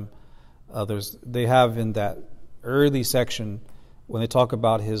Hisham, others, they have in that early section when they talk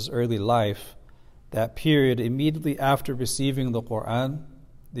about his early life, that period immediately after receiving the Quran,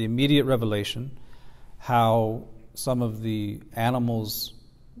 the immediate revelation, how some of the animals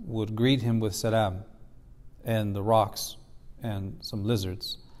would greet him with salam, and the rocks and some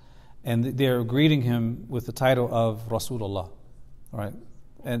lizards. And they're greeting him with the title of Rasulullah, right?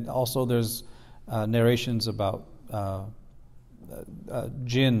 And also there's narrations about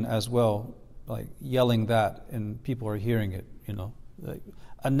jinn as well, like yelling that, and people are hearing it, like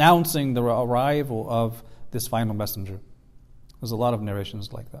announcing the arrival of this final messenger. There's a lot of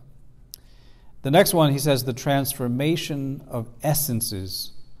narrations like that. The next one, he says, the transformation of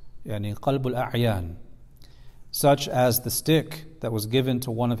essences, yani qalb al-a'yan, such as the stick that was given to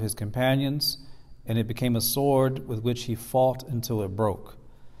one of his companions, and it became a sword with which he fought until it broke.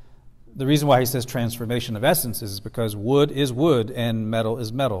 The reason why he says transformation of essences is because wood is wood and metal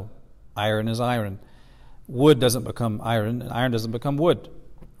is metal. Iron is iron. Wood doesn't become iron, and iron doesn't become wood.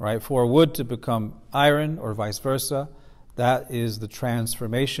 Right? For wood to become iron or vice versa, that is the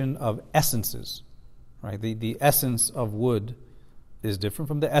transformation of essences. Right? The essence of wood is different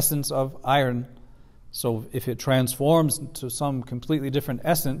from the essence of iron. So if it transforms into some completely different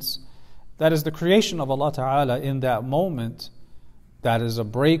essence, that is the creation of Allah Ta'ala in that moment. That is a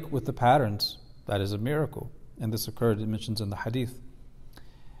break with the patterns. That is a miracle. And this occurred, it mentions in the hadith,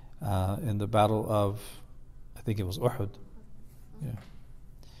 in the battle of, I think it was Uhud.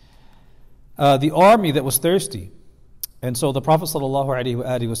 Yeah. The army that was thirsty. And so the Prophet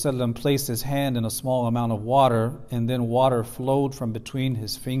ﷺ placed his hand in a small amount of water, and then water flowed from between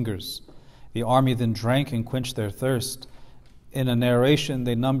his fingers. The army then drank and quenched their thirst. In a narration,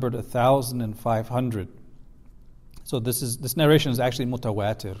 they numbered 1,500. So this narration is actually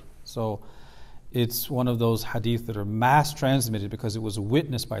mutawatir. So it's one of those hadith that are mass transmitted because it was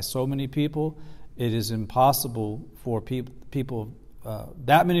witnessed by so many people. It is impossible for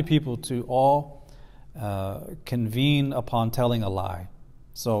that many people to all convene upon telling a lie.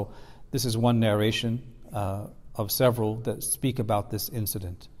 So this is one narration of several that speak about this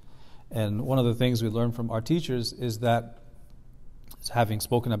incident. And one of the things we learn from our teachers is that, having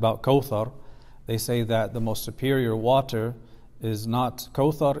spoken about Kawthar, they say that the most superior water is not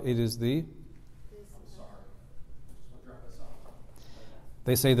Kawthar, it is the...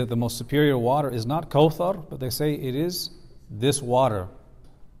 They say that the most superior water is not Kawthar, but they say it is this water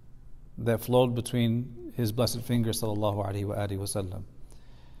that flowed between his blessed fingers, sallallahu alaihi wa sallam.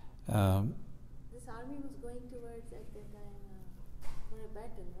 This army was going towards at that time for a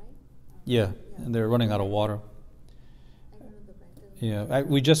battle, right? Yeah, and they're running out of water. I don't know the battle. Yeah,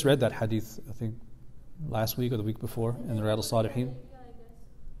 we just read that hadith, I think, last week or the week before in the Riyadh al-Salihin.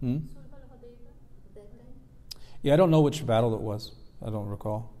 That time? Yeah, I don't know which battle it was. I don't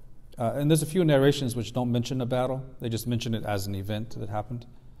recall. And there's a few narrations which don't mention a battle. They just mention it as an event that happened.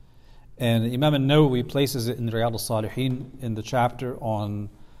 And Imam al-Nawawi places it in the Riyadh al-Salihin in the chapter on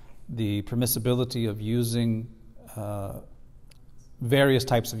the permissibility of using various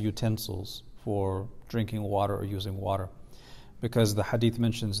types of utensils for drinking water or using water. Because the hadith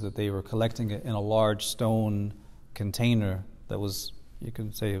mentions that they were collecting it in a large stone container that was, you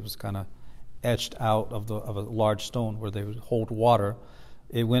can say it was kind of etched out of a large stone where they would hold water.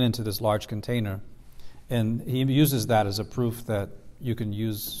 It went into this large container. And he uses that as a proof that you can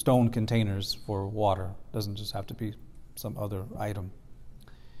use stone containers for water. It doesn't just have to be some other item.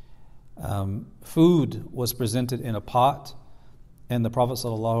 Food was presented in a pot, and the Prophet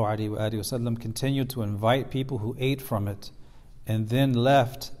ﷺ continued to invite people who ate from it and then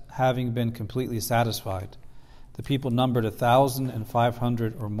left having been completely satisfied. The people numbered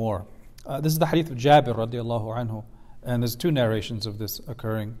 1,500 or more. This is the hadith of Jabir radiallahu anhu, and there's two narrations of this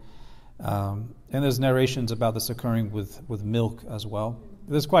occurring. And there's narrations about this occurring with milk as well.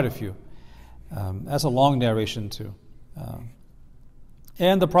 There's quite a few. That's a long narration too.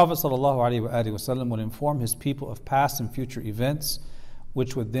 And the Prophet ﷺ would inform his people of past and future events,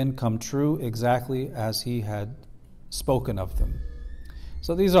 which would then come true exactly as he had spoken of them.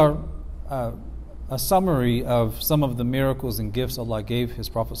 So these are a summary of some of the miracles and gifts Allah gave His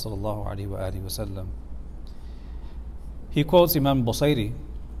Prophet ﷺ. He quotes Imam Busayri,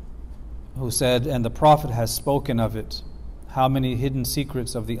 who said, "And the Prophet has spoken of it. How many hidden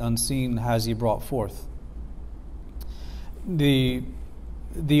secrets of the unseen has he brought forth?" The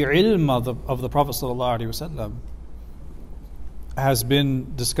ilm of the Prophet ﷺ has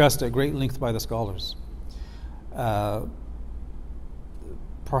been discussed at great length by the scholars.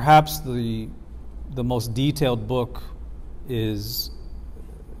 Perhaps the most detailed book is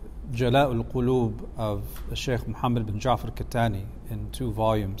Jala'ul Qulub of Sheikh Muhammad bin Ja'far Katani in 2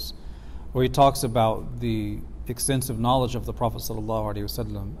 volumes, where he talks about the extensive knowledge of the Prophet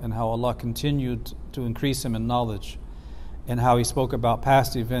ﷺ and how Allah continued to increase him in knowledge, and how he spoke about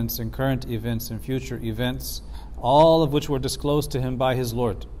past events and current events and future events, all of which were disclosed to him by his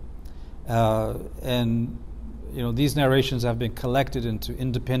Lord. And these narrations have been collected into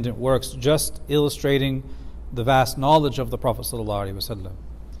independent works, just illustrating the vast knowledge of the Prophet ﷺ.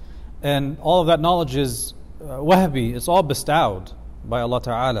 And all of that knowledge is wahbi, it's all bestowed by Allah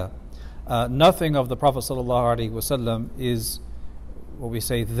Ta'ala. Nothing of the Prophet ﷺ is what we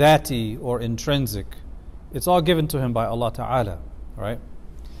say dhati or intrinsic. It's all given to him by Allah Ta'ala, right?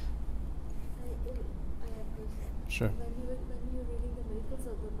 I have this. Sure. When you were reading the miracles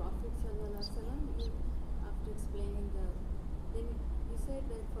of the Prophet sallallahu alaihi wasallam, after explaining then you said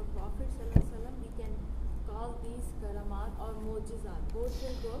that for Prophet sallallahu alaihi wasallam we can call these karamat or mujizat. Both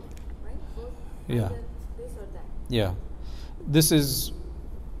will go, right? Both Yeah. either this or that. Yeah. This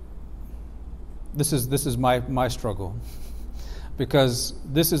is my struggle. Because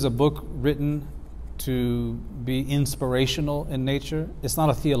this is a book written to be inspirational in nature. It's not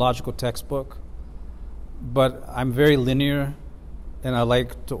a theological textbook, but I'm very linear and I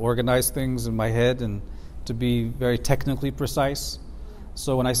like to organize things in my head and to be very technically precise.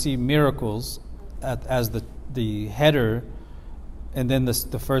 So when I see miracles as the header, and then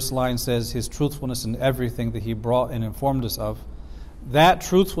the first line says his truthfulness in everything that he brought and informed us of, that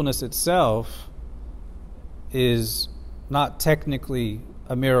truthfulness itself is not technically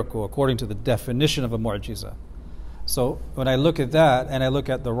a miracle according to the definition of a mu'jiza. So when I look at that and I look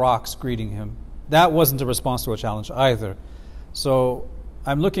at the rocks greeting him, that wasn't a response to a challenge either. So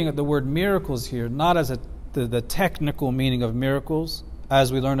I'm looking at the word miracles here not as the technical meaning of miracles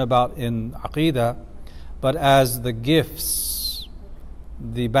as we learn about in Aqidah, but as the gifts,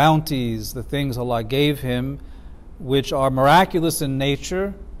 the bounties, the things Allah gave him, which are miraculous in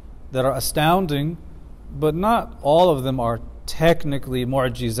nature, that are astounding, but not all of them are technically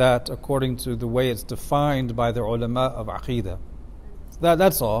mu'jizat according to the way it's defined by the ulama of Aqidah.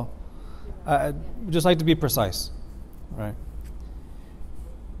 That's all. I just like to be precise, right?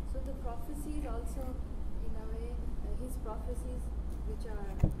 So the prophecies also, in a way, his prophecies, which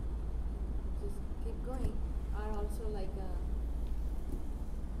are just keep going, are also like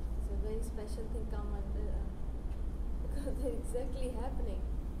it's a very special thing come because they're exactly happening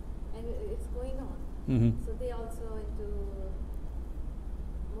and it's going on. Mm-hmm. So they also into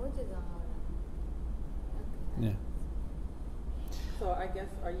mu'jiza. Okay. Yeah. So I guess,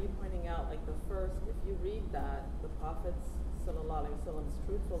 are you pointing out, like the first, if you read that, the Prophet's sallallahu alaihi wasallam's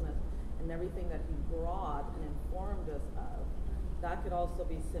truthfulness and everything that he brought and informed us of, that could also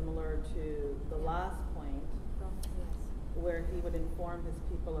be similar to the last point, Yes. where he would inform his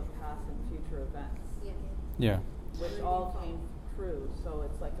people of past and future events, Yes. Yeah. which all came true. So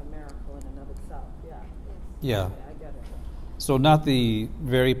it's like a miracle in and of itself. Yeah. Yeah. Okay, I get it. So not the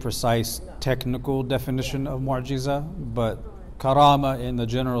very precise No. technical definition of mu'jiza, but karama in the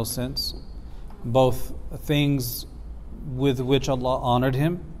general sense, both things with which Allah honored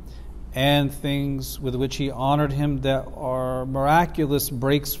him and things with which he honored him that are miraculous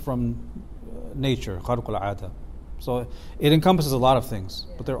breaks from nature, kharqul aada. So it encompasses a lot of things,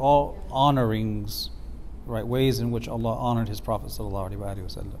 but they're all honorings, right? Ways in which Allah honored his Prophet sallallahu alaihi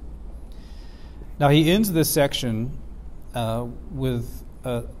wasallam. Now he ends this section with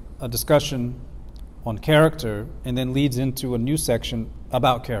a discussion on character, and then leads into a new section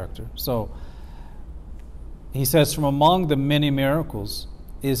about character. So he says, from among the many miracles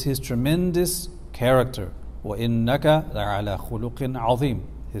is his tremendous character. وَإِنَّكَ لَعَلَى خُلُقٍ عَظِيمٍ.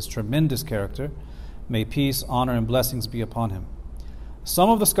 His tremendous character. May peace, honor, and blessings be upon him. Some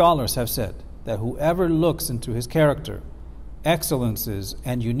of the scholars have said that whoever looks into his character, excellences,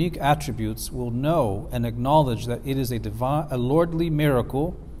 and unique attributes will know and acknowledge that it is a lordly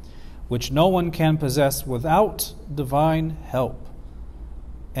miracle which no one can possess without divine help,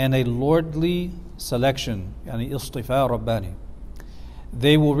 and a lordly selection, yani istifa rabbani.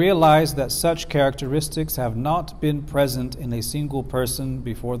 They will realize that such characteristics have not been present in a single person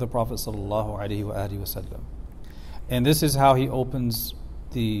before the Prophet sallallahu alaihi wasallam. And this is how he opens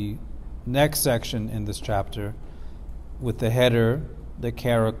the next section in this chapter with the header, the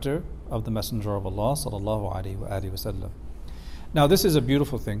character of the Messenger of Allah sallallahu alaihi wasallam. Now this is a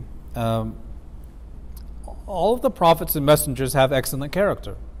beautiful thing. All of the prophets and messengers have excellent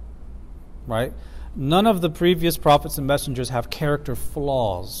character, right? None of the previous prophets and messengers have character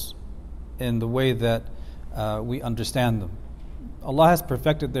flaws in the way that we understand them. Allah has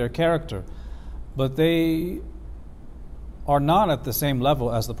perfected their character, but they are not at the same level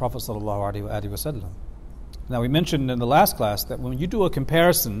as the Prophet sallallahu alaihi wasallam. Now we mentioned in the last class that when you do a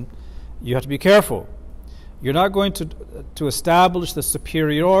comparison, you have to be careful. You're not going to establish the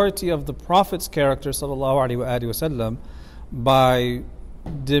superiority of the Prophet's character sallallahu alaihi wasallam by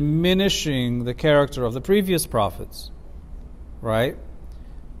diminishing the character of the previous prophets, right?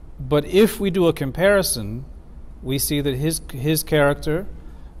 But if we do a comparison, we see that his character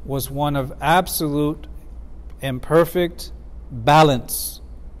was one of absolute and perfect balance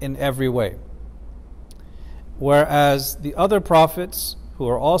in every way. Whereas the other prophets, who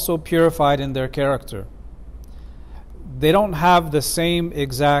are also purified in their character, they don't have the same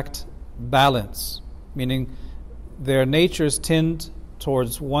exact balance, meaning their natures tend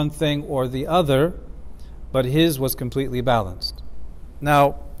towards one thing or the other, but his was completely balanced.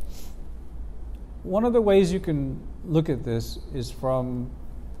 Now, one of the ways you can look at this is from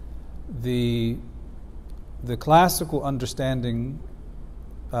the classical understanding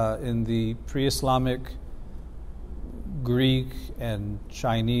in the pre-Islamic Greek and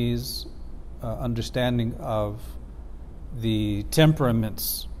Chinese understanding of the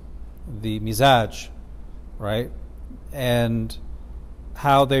temperaments, the mizaj, right, and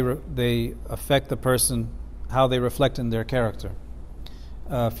how they affect the person, how they reflect in their character.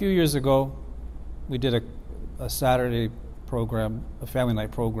 A few years ago, we did a Saturday program, a family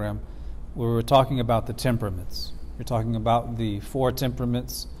night program, where we were talking about the temperaments. We're talking about the 4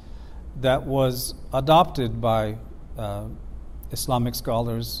 temperaments that was adopted by Islamic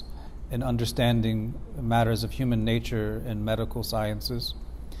scholars in understanding matters of human nature and medical sciences,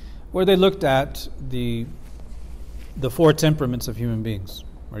 where they looked at the 4 temperaments of human beings,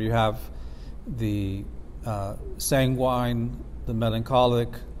 where you have the sanguine, the melancholic,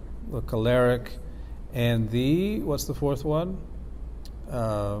 the choleric, and what's the 4th one?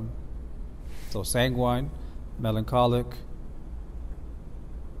 So sanguine, melancholic,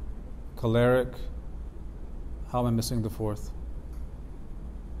 choleric. How am I missing the 4th?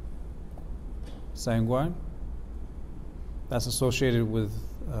 Sanguine. That's associated with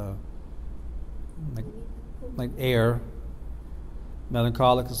like air.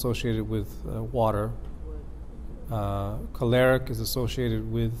 Melancholic is associated with water. Choleric is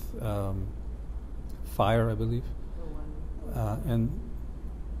associated with fire, I believe. And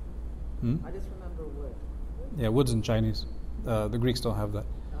I just remember wood. Yeah, wood's in Chinese. The Greeks don't have that.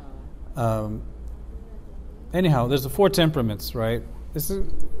 Anyhow, there's the 4 temperaments, right? It's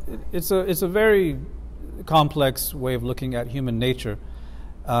a very complex way of looking at human nature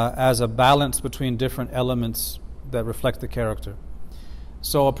as a balance between different elements that reflect the character.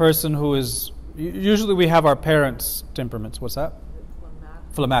 So a person who is, usually we have our parents' temperaments. What's that?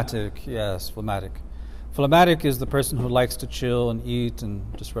 Phlegmatic, yes, phlegmatic. Phlegmatic is the person who likes to chill and eat and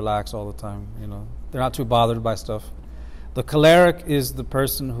just relax all the time. You know, they're not too bothered by stuff. The choleric is the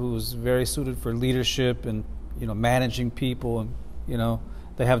person who's very suited for leadership and, you know, managing people, and, you know,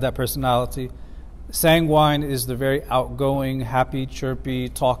 they have that personality. Sanguine is the very outgoing, happy, chirpy,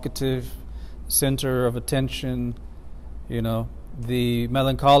 talkative, center of attention. You know, the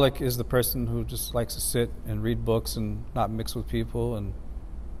melancholic is the person who just likes to sit and read books and not mix with people, and,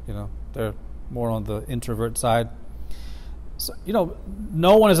 you know, they're more on the introvert side. So, you know,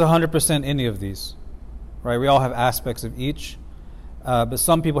 no one is 100% any of these, right? We all have aspects of each, but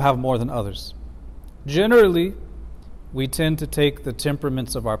some people have more than others. Generally, we tend to take the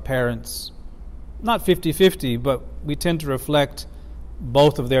temperaments of our parents, not 50-50, but we tend to reflect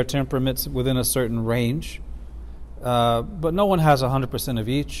both of their temperaments within a certain range. But no one has 100% of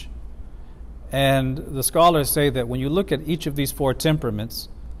each. And the scholars say that when you look at each of these 4 temperaments,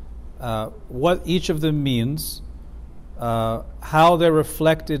 what each of them means, how they're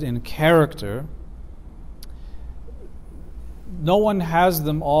reflected in character, no one has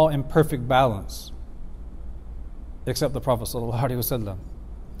them all in perfect balance except the Prophet ﷺ.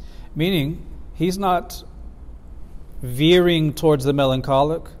 Meaning, he's not veering towards the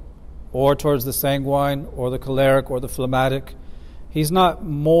melancholic or towards the sanguine or the choleric or the phlegmatic. He's not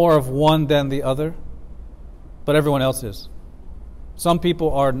more of one than the other, but everyone else is. Some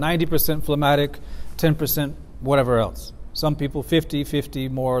people are 90% phlegmatic, 10% whatever else. Some people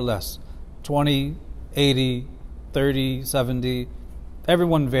 50-50 more or less. 20, 80, 30, 70.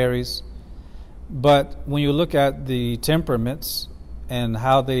 Everyone varies. But when you look at the temperaments and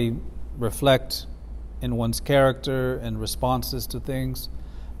how they reflect in one's character and responses to things,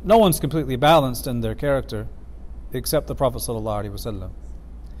 no one's completely balanced in their character except the Prophet ﷺ.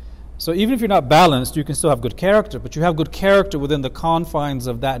 So even if you're not balanced, you can still have good character, but you have good character within the confines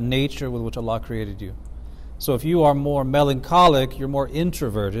of that nature with which Allah created you. So if you are more melancholic, you're more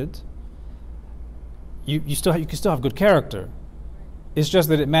introverted, you can still have good character. It's just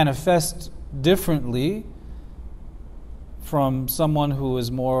that it manifests differently from someone who is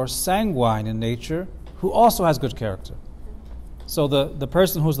more sanguine in nature, who also has good character. So the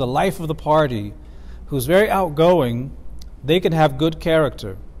person who's the life of the party, who's very outgoing, they can have good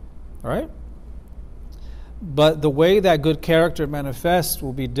character, right? But the way that good character manifests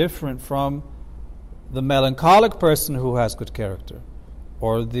will be different from the melancholic person who has good character,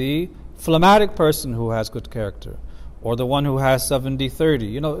 or the phlegmatic person who has good character, or the one who has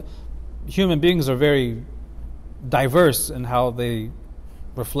 70-30. You know, human beings are very diverse in how they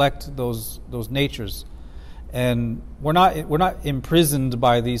reflect those natures, and we're not imprisoned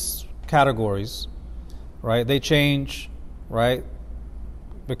by these categories, right? They change, right?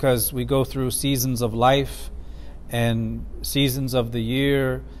 Because we go through seasons of life and seasons of the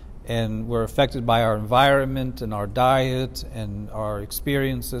year, and we're affected by our environment and our diet and our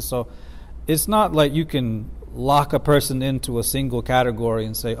experiences. So it's not like you can lock a person into a single category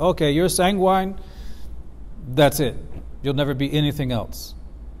and say, okay, you're sanguine, that's it. You'll never be anything else.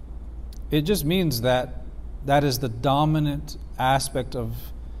 It just means that that is the dominant aspect of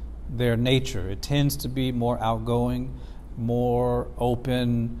their nature. It tends to be more outgoing, more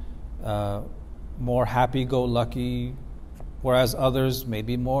open, more happy-go-lucky, whereas others may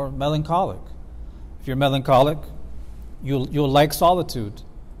be more melancholic. If you're melancholic, you'll like solitude.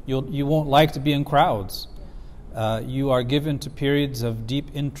 You won't like to be in crowds. You are given to periods of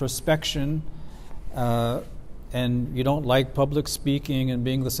deep introspection, and you don't like public speaking and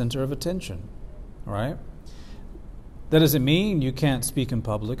being the center of attention, right? That doesn't mean you can't speak in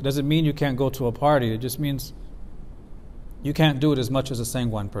public. It doesn't mean you can't go to a party. It just means you can't do it as much as a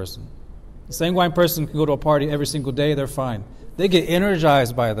sanguine person. A sanguine person can go to a party every single day, they're fine. They get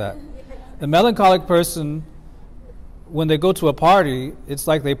energized by that. The melancholic person, when they go to a party, it's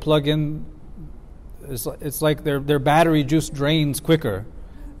like they plug in, it's like their battery juice drains quicker,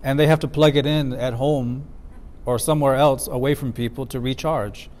 and they have to plug it in at home or somewhere else away from people to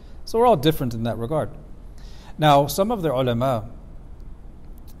recharge. So we're all different in that regard. Now, some of the ulama,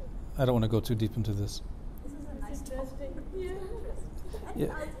 I don't want to go too deep into this. This is a nice Interesting. Yeah.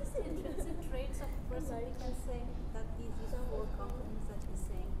 Are these intrinsic traits of a person? We can say that these four components that he's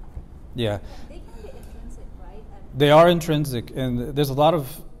saying, Yeah, they can be intrinsic, right? they are intrinsic, and there's a lot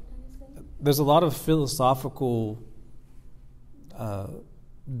of philosophical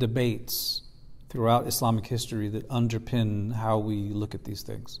debates throughout Islamic history that underpin how we look at these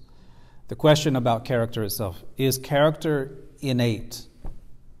things. The question about character itself, is character innate?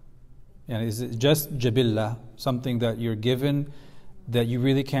 And is it just jabillah, something that you're given that you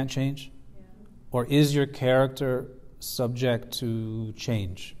really can't change? Or is your character subject to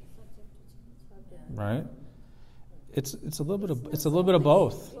change? Right? It's a little bit of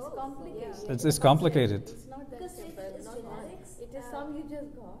both. It's complicated. It's complicated. It's not that Because simple. it's Not one. genetics, It is some you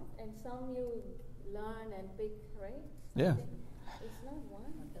just got and some you learn and pick, right? Yeah. It's not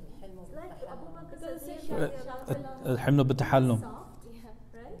one. It's like Abu Bakr Because it's Siddiq, الحمل بالتحلم. soft, yeah,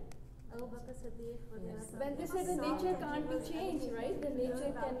 right? Abu Bakr Siddiq, when they say the nature can't be changed, right? The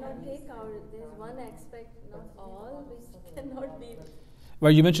nature cannot take out. There's one aspect, not all, which cannot be.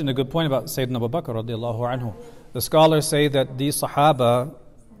 Well, you mentioned a good point about Sayyidina Abu Bakr radiallahu anhu. The scholars say that these Sahaba,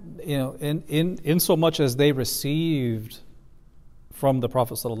 you know, in so much as they received from the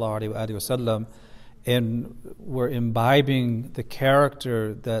Prophet sallallahu alaihi wasallam and were imbibing the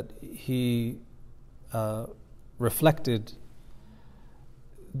character that he reflected,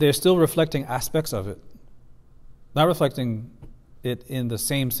 they're still reflecting aspects of it, not reflecting it in the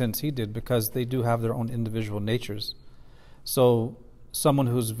same sense he did, because they do have their own individual natures. So someone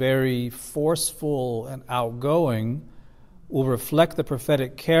who's very forceful and outgoing will reflect the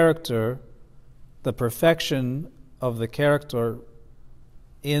prophetic character, the perfection of the character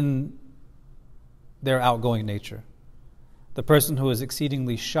in their outgoing nature. The person who is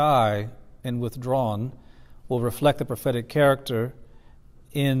exceedingly shy and withdrawn will reflect the prophetic character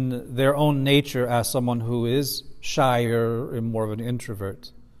in their own nature as someone who is shyer and more of an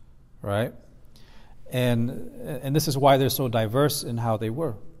introvert, right? And this is why they're so diverse in how they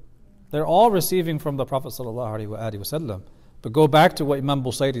were. They're all receiving from the Prophet ﷺ. But go back to what Imam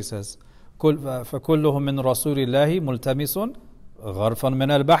Busayri says. فَكُلُّهُم مِّن رَسُولِ اللَّهِ مُلْتَمِسٌ غَرْفًا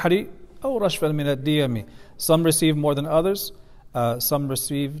مِّنَ الْبَحْرِ أَوْ رَشْفًا مِّنَ الدِّيَمِ. Some received more than others. Some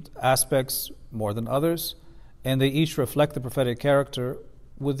received aspects more than others. And they each reflect the prophetic character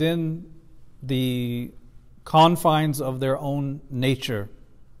within the confines of their own nature,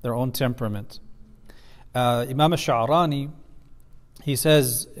 their own temperament. Imam al-Sha'rani, he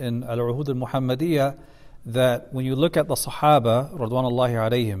says in Al-Uhud al-Muhammadiyah that when you look at the Sahaba, radwanullahi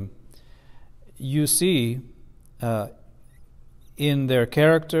alayhim, you see in their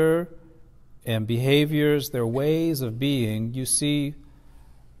character and behaviors, their ways of being, you see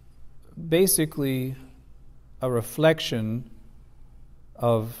basically a reflection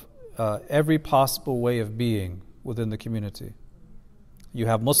of every possible way of being within the community. You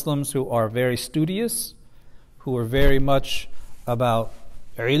have Muslims who are very studious, who are very much about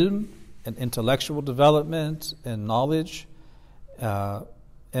ilm and intellectual development and knowledge,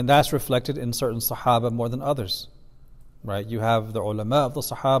 and that's reflected in certain Sahaba more than others. right? You have the ulama of the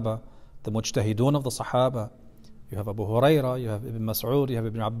Sahaba, the mujtahidun of the Sahaba. You have Abu Huraira, you have Ibn Mas'ud, you have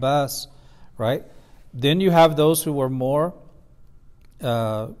Ibn Abbas, right? Then you have those who were more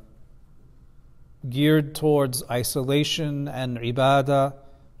geared towards isolation and ibadah,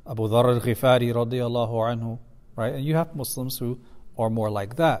 Abu Dharr al-Ghifari radiyallahu anhu, right? And you have Muslims who are more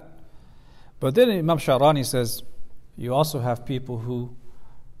like that. But then Imam Sharani says, you also have people who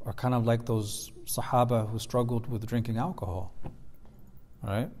are kind of like those Sahaba who struggled with drinking alcohol,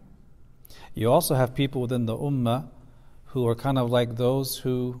 right? You also have people within the Ummah who are kind of like those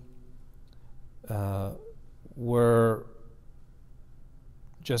who were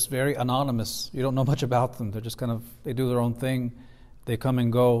just very anonymous. You don't know much about them. They're just they do their own thing. They come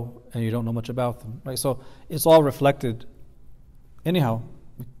and go, and you don't know much about them, right? So it's all reflected. Anyhow,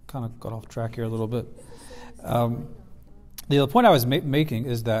 we kind of got off track here a little bit. The point I was making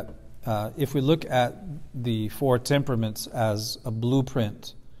is that if we look at the four temperaments as a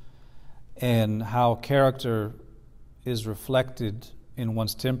blueprint and how character is reflected in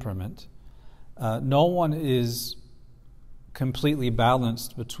one's temperament, no one is completely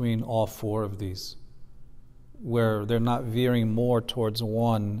balanced between all four of these, where they're not veering more towards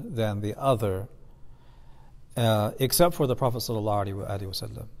one than the other, except for the Prophet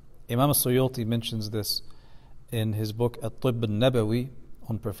ﷺ. Imam al-Suyuti mentions this in his book At-Tibb al-Nabawi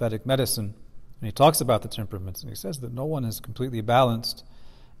on prophetic medicine, and he talks about the temperaments, and he says that no one is completely balanced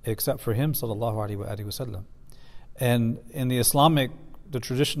except for him ﷺ. And in the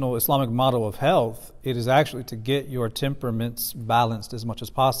traditional Islamic model of health, it is actually to get your temperaments balanced as much as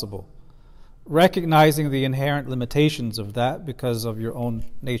possible, recognizing the inherent limitations of that because of your own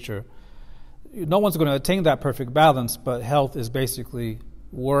nature. No one's going to attain that perfect balance, but health is basically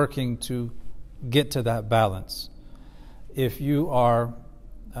working to get to that balance. If you are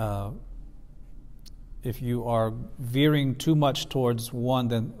veering too much towards one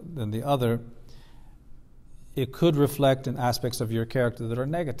than the other, it could reflect in aspects of your character that are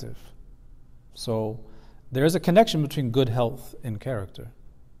negative. So there is a connection between good health and character.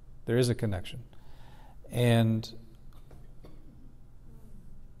 There is a connection. And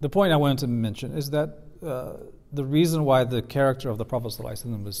the point I wanted to mention is that the reason why the character of the Prophet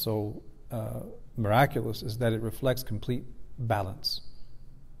ﷺ was so miraculous is that it reflects complete balance.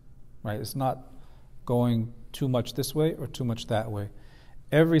 Right? It's not going too much this way or too much that way.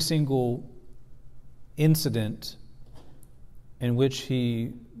 Every single incident in which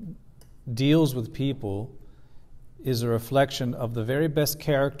he deals with people is a reflection of the very best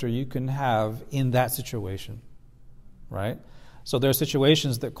character you can have in that situation, right? So there are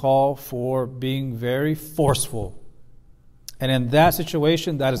situations that call for being very forceful, and in that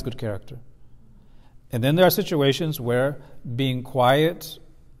situation, that is good character. And then there are situations where being quiet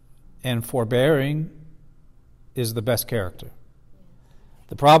and forbearing is the best character.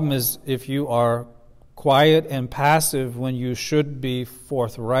 The problem is if you are quiet and passive when you should be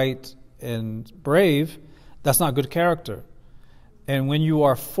forthright and brave, that's not good character. And when you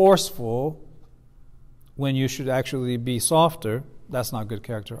are forceful when you should actually be softer, that's not good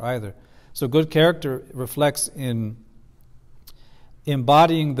character either. So good character reflects in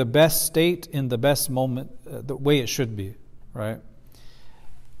embodying the best state in the best moment, the way it should be, right?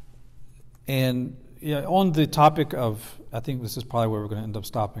 And on the topic of, I think this is probably where we're going to end up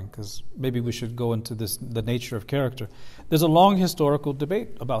stopping, because maybe we should go into the nature of character. There's a long historical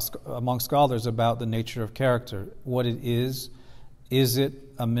debate among scholars about the nature of character, what it is. Is it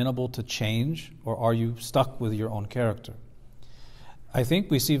amenable to change, or are you stuck with your own character? I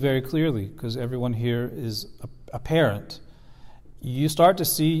think we see very clearly, because everyone here is a parent, you start to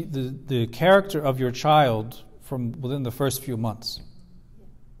see the character of your child from within the first few months.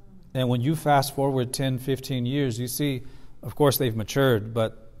 And when you fast forward 10, 15 years, you see, of course, they've matured,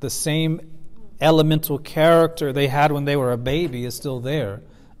 but the same elemental character they had when they were a baby is still there.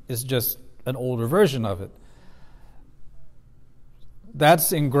 It's just an older version of it.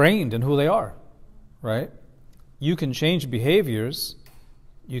 That's ingrained in who they are, right? You can change behaviors,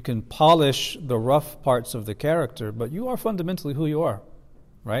 you can polish the rough parts of the character, but you are fundamentally who you are,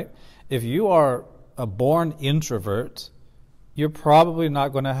 right? If you are a born introvert, you're probably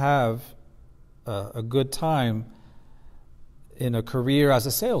not going to have a good time in a career as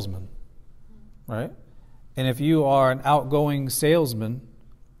a salesman, right? And if you are an outgoing salesman,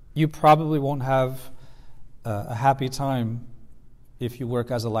 you probably won't have a happy time if you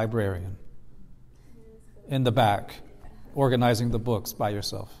work as a librarian in the back, organizing the books by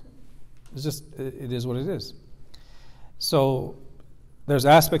yourself. It is what it is. So there's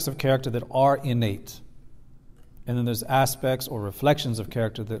aspects of character that are innate. And then there's aspects or reflections of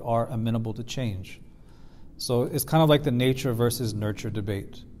character that are amenable to change. So it's kind of like the nature versus nurture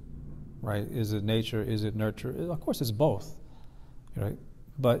debate, right? Is it nature? Is it nurture? Of course, it's both, right?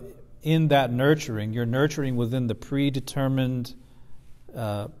 But in that nurturing, you're nurturing within the predetermined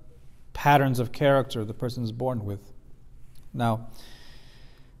patterns of character the person is born with. Now,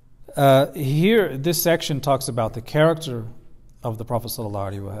 here, this section talks about the character of the Prophet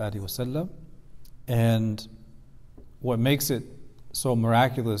ﷺ, and what makes it so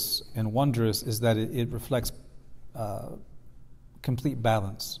miraculous and wondrous is that it reflects complete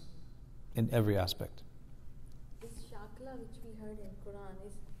balance in every aspect. This shakla which we heard in Quran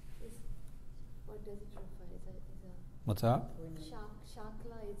is what does it refer? Is a What's that?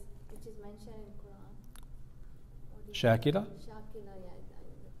 shakla is which is mentioned in Quran. Shakila? Shakila,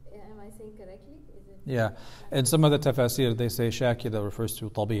 yeah. Am I saying correctly? Is it? Yeah. In some of the tafasir, they say shakila refers to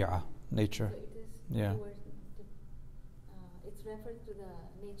tabi'ah, nature. So it is. Yeah. It's referred to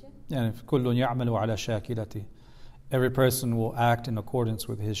the nature. يعني كل يعمل على شاكلته. Every person will act in accordance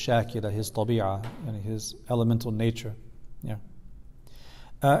with his shakila, his tabi'ah, and his elemental nature. Yeah.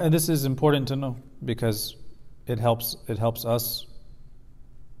 And this is important to know because it helps us.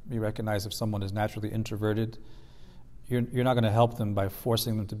 You recognize if someone is naturally introverted, you're not going to help them by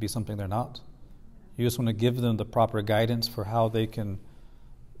forcing them to be something they're not. You just want to give them the proper guidance for how they can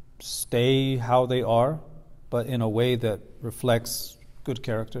stay how they are, but in a way that reflects good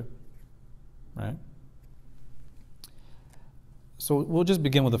character, right? So we'll just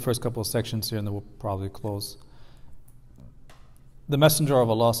begin with the first couple of sections here, and then we'll probably close. The Messenger of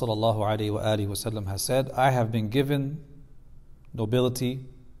Allah sallallahu alaihi wasallam has said, "I have been given nobility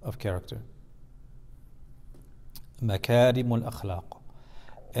of character, makarimul akhlaq."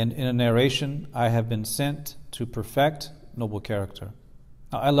 And in a narration, I have been sent to perfect noble character.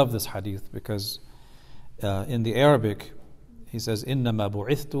 Now, I love this hadith because in the Arabic, he says, إِنَّمَا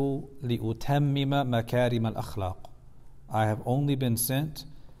بُعِثْتُ لِأُتَمِّمَ مَكَارِمَ الْأَخْلَاقِ. I have only been sent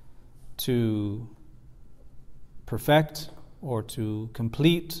to perfect or to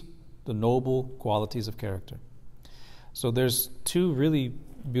complete the noble qualities of character. So there's two really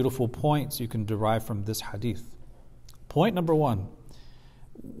beautiful points you can derive from this hadith. Point number one,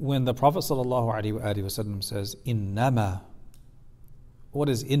 when the Prophet ﷺ says, إِنَّمَا, what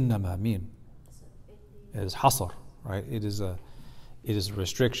does إِنَّمَا mean? It is hasr, right? It is a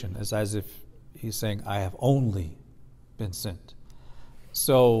restriction. It's as if he's saying, I have only been sent.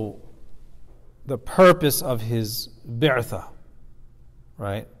 So the purpose of his bi'tha,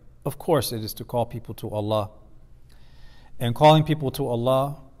 right? Of course it is to call people to Allah. And calling people to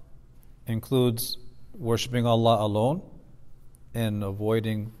Allah includes worshiping Allah alone and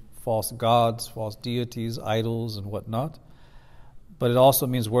avoiding false gods, false deities, idols, and whatnot. But it also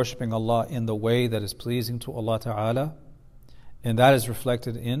means worshiping Allah in the way that is pleasing to Allah Ta'ala. And that is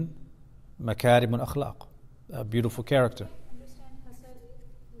reflected in makarim al-akhlaq, a beautiful character. Understand Hasad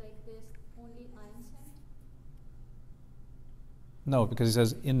like this, only I am sent? No, because he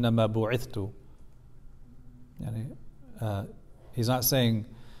says, إِنَّمَا بُعِثْتُ. He's not saying,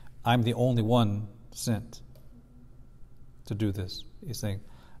 I'm the only one sent to do this. He's saying,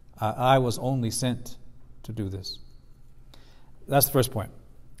 I was only sent to do this. That's the first point.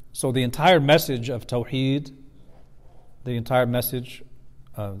 So the entire message of Tawheed, the entire message,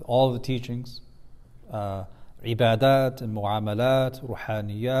 all of the teachings, ibadat and mu'amalat,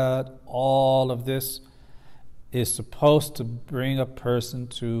 ruhaniyat, all of this is supposed to bring a person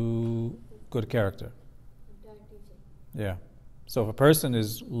to good character. Yeah. So if a person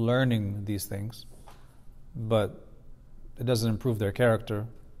is learning these things, but it doesn't improve their character,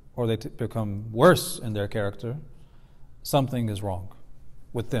 or they become worse in their character, something is wrong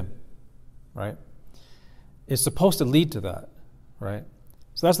with them, right? It's supposed to lead to that, right?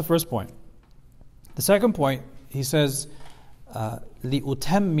 So that's the first point. The second point, he says,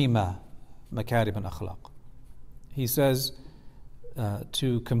 لِأُتَمِّمَ مَكَارِمَ الْأَخْلَاقِ. He says,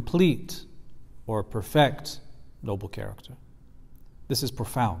 to complete or perfect noble character. This is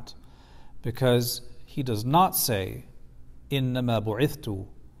profound, because he does not say, إِنَّمَا بُعِثْتُ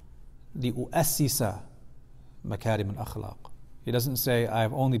لِأُؤَسِّسَ مَكَارِمَ الْأَخْلَاقِ. He doesn't say, I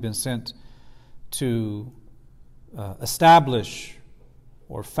have only been sent to establish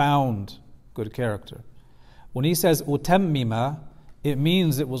or found good character. When he says utammima, it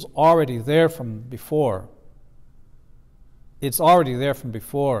means it was already there from before. It's already there from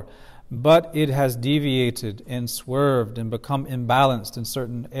before, but it has deviated and swerved and become imbalanced in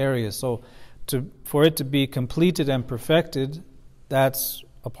certain areas. So for it to be completed and perfected, that's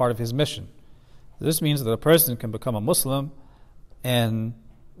a part of his mission. This means that a person can become a Muslim, and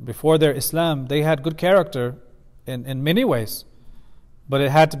before their Islam, they had good character in many ways, but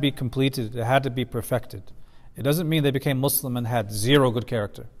it had to be completed, it had to be perfected. It doesn't mean they became Muslim and had zero good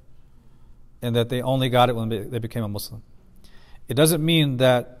character, and that they only got it when they became a Muslim. It doesn't mean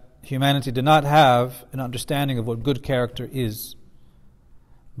that humanity did not have an understanding of what good character is,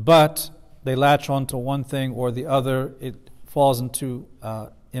 but they latch on to one thing or the other. It falls into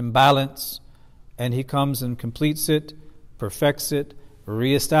imbalance, and he comes and completes it, perfects it,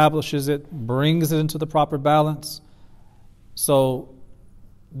 reestablishes it, brings it into the proper balance. So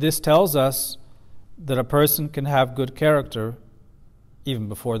this tells us that a person can have good character even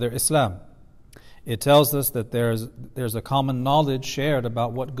before their Islam. It tells us that there's a common knowledge shared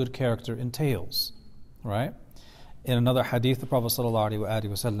about what good character entails, right? In another hadith, the Prophet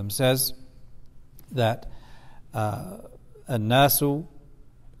ﷺ says that الناس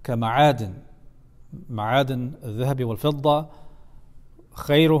كمعادن معادن الذهب والفضة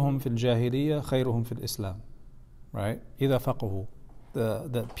خيرهم في الجاهلية خيرهم في الإسلام, right? إذا فقهوا.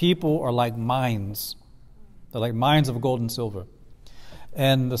 The people are like mines. They're like mines of gold and silver.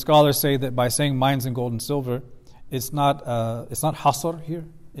 And the scholars say that by saying mines in gold and silver, it's not hasr here.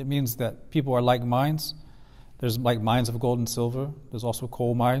 It means that people are like mines. There's like mines of gold and silver. There's also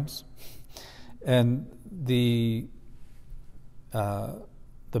coal mines. And the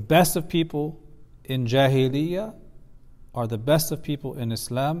best of people in Jahiliyyah are the best of people in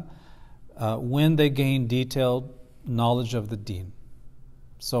Islam when they gain detailed knowledge of the deen.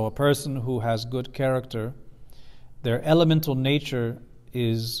 So a person who has good character, their elemental nature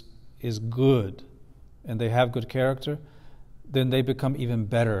is good, and they have good character, then they become even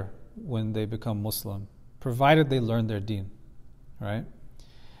better when they become Muslim, provided they learn their deen, right?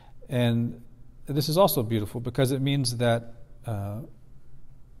 And this is also beautiful because it means that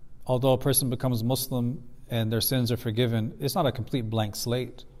although a person becomes Muslim and their sins are forgiven, it's not a complete blank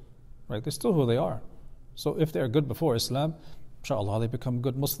slate, right? They're still who they are. So if they're good before Islam, inshallah, they become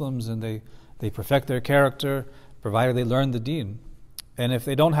good Muslims and they perfect their character, provided they learn the deen. And if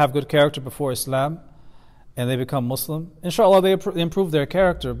they don't have good character before Islam and they become Muslim, inshallah, they improve their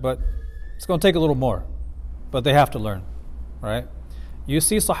character, but it's going to take a little more. But they have to learn, right? You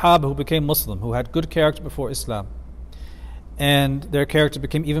see Sahaba who became Muslim, who had good character before Islam, and their character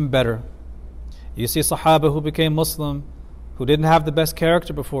became even better. You see Sahaba who became Muslim, who didn't have the best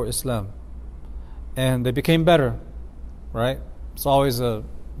character before Islam, and they became better, right? It's always a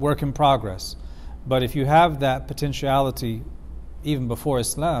work in progress. But if you have that potentiality even before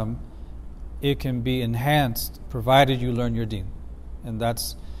Islam, it can be enhanced provided you learn your deen. And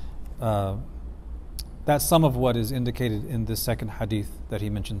that's some of what is indicated in this second hadith that he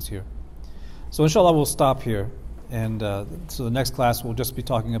mentions here. So inshallah we'll stop here, and so the next class we'll just be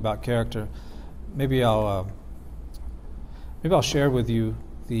talking about character. Maybe I'll share with you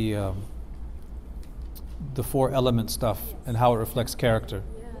the 4 element stuff and how it reflects character.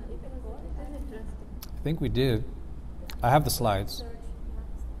 Yeah, it was interesting. I think we did. I have the slides.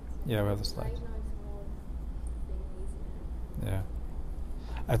 Yeah, we have the slides. Right now it's more things. Yeah.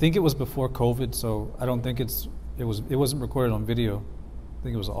 I think it was before COVID, so I don't think it wasn't recorded on video. I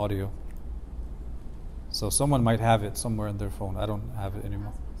think it was audio. So someone might have it somewhere in their phone. I don't have it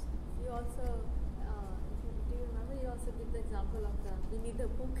anymore. You also, do you remember you also give the example of the Winnie the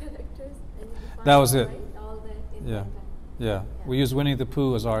Pooh characters? And you define That was it. Right? All that in Yeah. one time. Yeah. We use Winnie the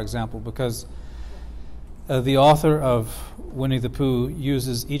Pooh as our example because the author of Winnie the Pooh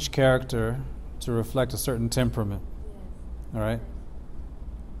uses each character to reflect a certain temperament. Yes. All right?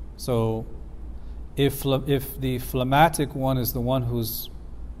 So if the phlegmatic one is the one who's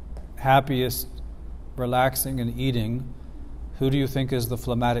happiest, relaxing, and eating, who do you think is the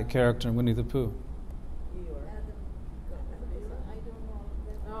phlegmatic character in Winnie the Pooh? I don't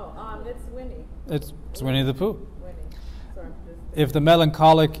know. Oh, it's Winnie. It's Winnie the Pooh. Winnie. Sorry, I'm just. If the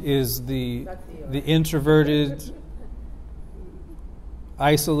melancholic is the That's Eeyore. the introverted,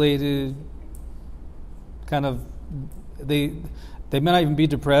 isolated, kind of, they may not even be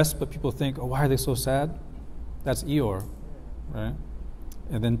depressed, but people think, oh, why are they so sad? That's Eeyore, right?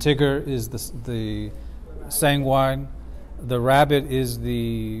 And then Tigger is the sanguine. The rabbit is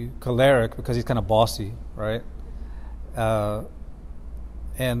the choleric because he's kind of bossy, right?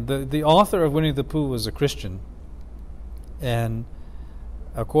 And the author of Winnie the Pooh was a Christian. And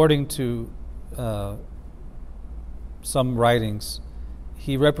according to some writings,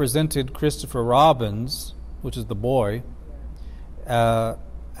 he represented Christopher Robin's, which is the boy,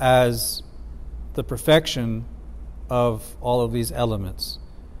 as the perfection of all of these elements,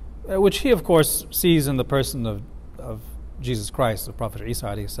 which he, of course, sees in the person of Jesus Christ, the Prophet Isa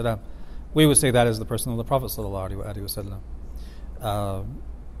alayhi salam. We would say that is the person of the Prophet sallallahu alaihi wasallam.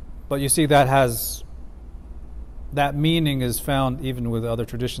 But you see, that meaning is found even with other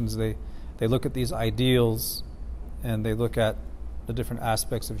traditions. They they look at these ideals and they look at the different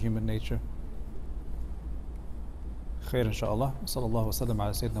aspects of human nature. خير إن شاء الله. صلى الله وسلم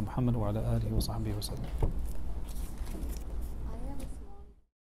على سيدنا محمد وعلى آله وصحبه وسلم.